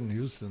Cortez here in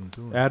Houston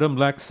too. Adam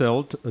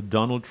Laxalt, a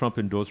Donald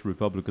Trump-endorsed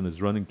Republican,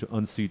 is running to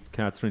unseat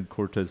Catherine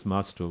Cortez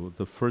Masto,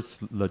 the first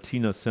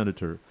Latina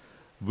senator.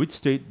 Which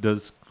state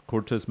does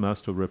Cortez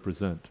Masto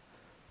represent?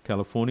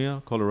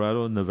 California,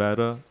 Colorado,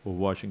 Nevada, or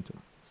Washington?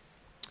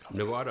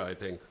 Nevada, I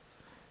think.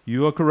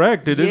 You are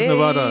correct. It is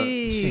Nevada.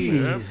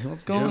 Jeez,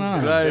 what's going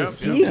on? Guys,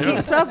 He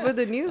keeps up with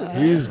the news.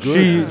 he's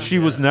good. She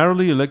was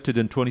narrowly elected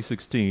in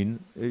 2016.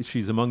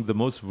 She's among the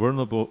most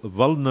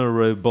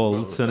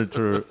vulnerable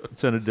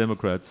Senate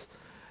Democrats,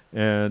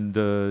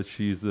 and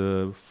she's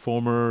the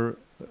former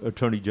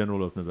Attorney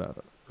General of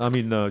Nevada. I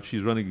mean,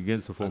 she's running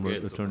against the former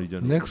Attorney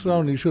General. Next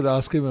round, you should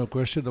ask him a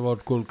question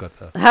about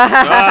Kolkata.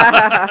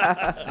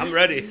 I'm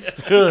ready.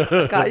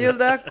 Kajal,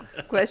 the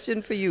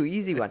question for you,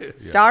 easy one.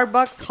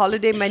 Starbucks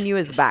holiday menu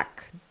is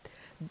back.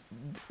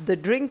 The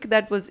drink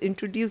that was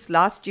introduced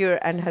last year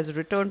and has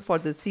returned for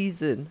the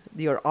season,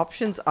 your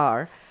options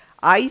are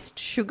iced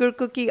sugar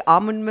cookie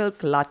almond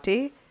milk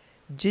latte,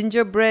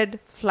 gingerbread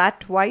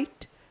flat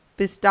white,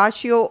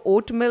 pistachio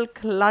oat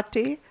milk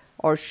latte,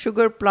 or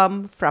sugar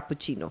plum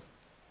frappuccino.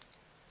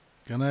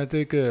 Can I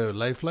take a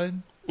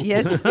lifeline?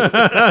 Yes.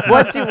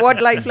 What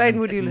lifeline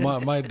would you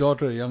like? My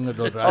daughter, younger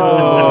daughter.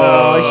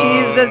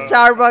 She's the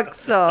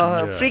Starbucks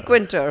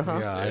frequenter, huh?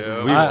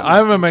 Yeah,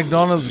 I'm a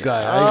McDonald's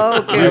guy.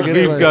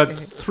 Okay. We've got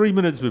 3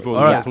 minutes before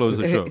we close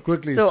the show.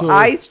 Quickly. So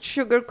iced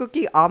sugar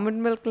cookie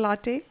almond milk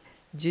latte,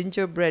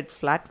 gingerbread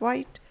flat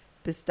white,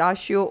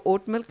 pistachio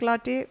oat milk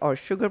latte, or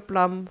sugar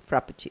plum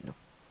frappuccino.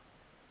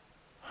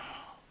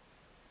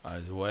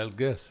 Wild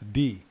guess.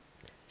 D.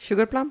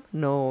 Sugar plum?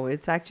 No,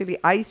 it's actually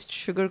iced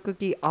sugar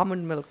cookie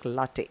almond milk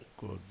latte.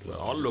 Good. Well,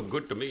 all look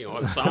good to me.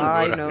 All sound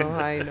good.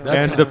 I know.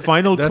 And the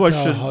final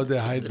question. How they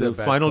hide the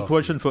their final back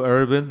question for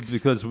Arvind,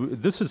 because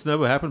this has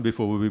never happened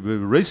before. We'll be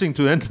racing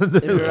to enter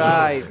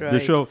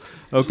the show.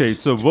 Okay,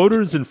 so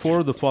voters in 4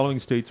 of the following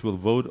states will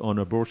vote on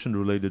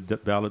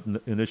abortion-related ballot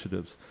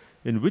initiatives.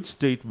 In which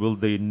state will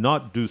they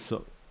not do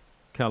so?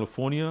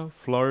 California,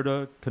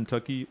 Florida,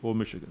 Kentucky, or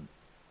Michigan?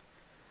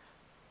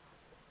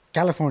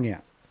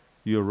 California.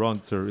 You're wrong,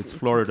 sir. It's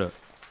Florida.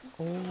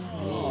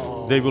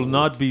 They will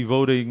not be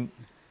voting.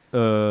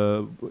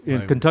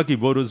 In Kentucky,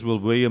 voters will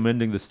weigh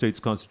amending the state's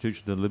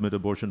constitution to limit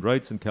abortion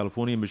rights. In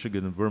California,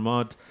 Michigan, and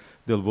Vermont,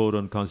 they'll vote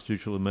on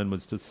constitutional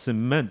amendments to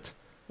cement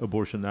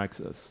abortion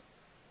access.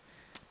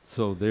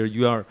 So there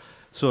you are.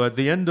 So at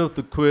the end of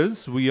the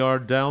quiz, we are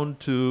down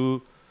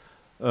to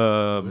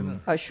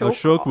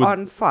Ashok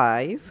on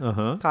 5,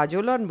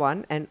 Kajol on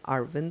 1, and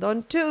Arvind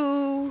on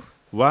 2.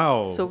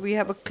 Wow. So we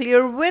have a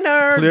clear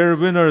winner.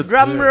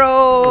 Drum Yay.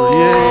 roll.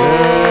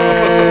 Yay.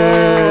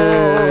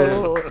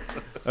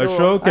 So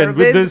Ashok, and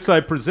with this, I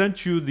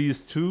present you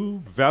these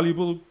 2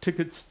 valuable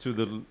tickets to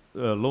the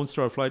Lone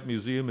Star Flight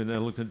Museum in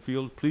Ellington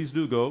Field. Please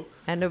do go.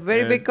 And a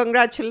very big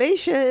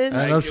congratulations.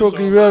 And Ashok, if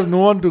you have no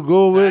one to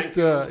go with,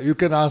 you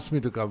can ask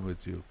me to come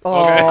with you.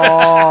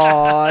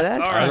 Oh,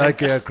 that's I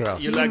like aircraft.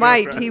 He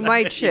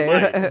might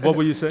share. What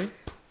will you say?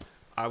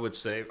 I would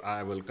say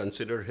I will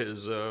consider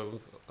his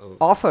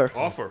offer.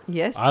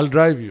 Yes. I'll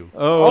drive you.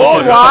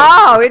 Oh,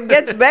 wow. It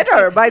gets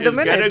better by the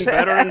minute. It's getting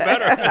better and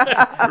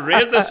better.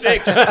 Raise the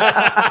stakes.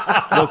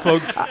 Well,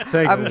 folks,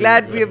 I'm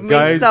glad we have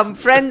made some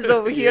friends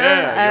over here.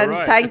 Yeah, and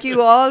right. thank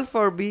you all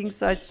for being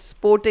such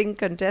sporting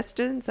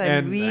contestants.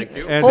 And we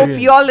and hope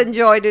you all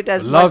enjoyed it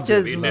as much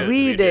as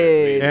we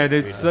did. And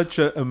it's such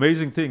an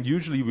amazing thing.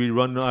 Usually we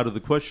run out of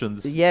the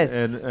questions. Yes.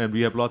 And we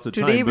have lots of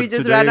time. Today we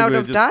just ran out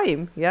of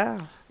time.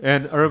 Yeah.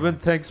 And Arvind,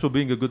 thanks for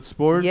being a good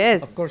sport.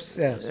 Yes. Of course.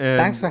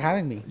 Thanks for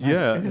having me.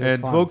 Yeah. It was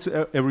And fun. folks,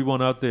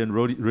 everyone out there in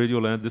Radio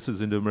Land, this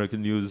is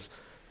Indo-American News.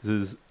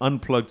 This is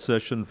unplugged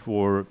session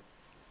for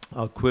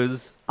our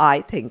quiz.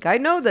 I think I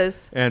know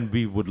this. And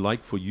we would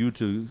like for you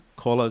to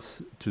call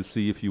us to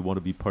see if you want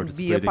to be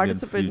participating in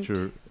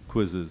future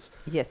quizzes.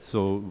 Yes.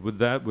 So with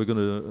that, we're going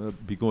to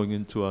be going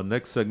into our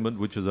next segment,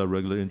 which is our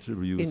regular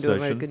interview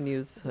Indo-American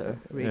News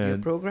radio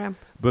program.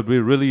 But we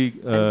really...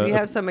 and we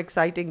have some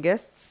exciting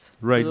guests.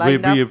 Right.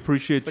 Lined We up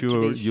appreciate for you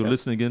today's show.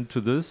 listening in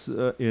to this.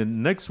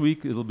 In next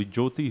week, it'll be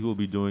Jyoti who will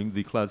be doing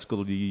the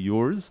Classically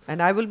Yours.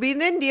 And I will be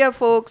in India,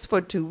 folks,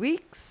 for 2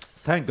 weeks.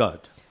 Thank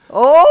God.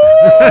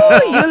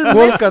 Oh, you'll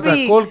miss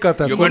me.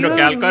 Kolkata. You're going to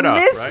Calcutta, You'll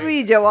miss right?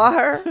 me,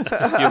 Jawahar.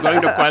 You're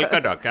going to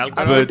Calcutta.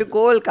 I'm going to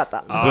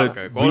Kolkata.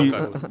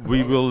 But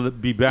we will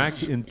be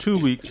back in 2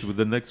 weeks with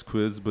the next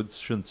quiz, but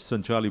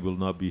Sanchali will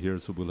not be here,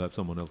 so we'll have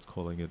someone else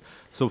calling in.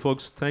 So,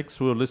 folks, thanks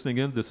for listening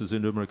in. This is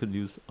Indo-American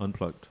News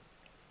Unplugged.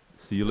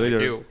 See you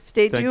later. you.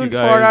 Stay Thank tuned you,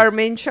 for guys. our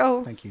main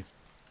show. Thank you.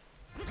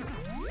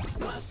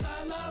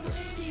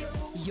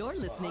 You're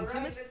listening to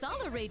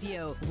Masala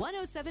Radio,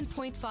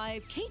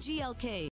 107.5 KGLK.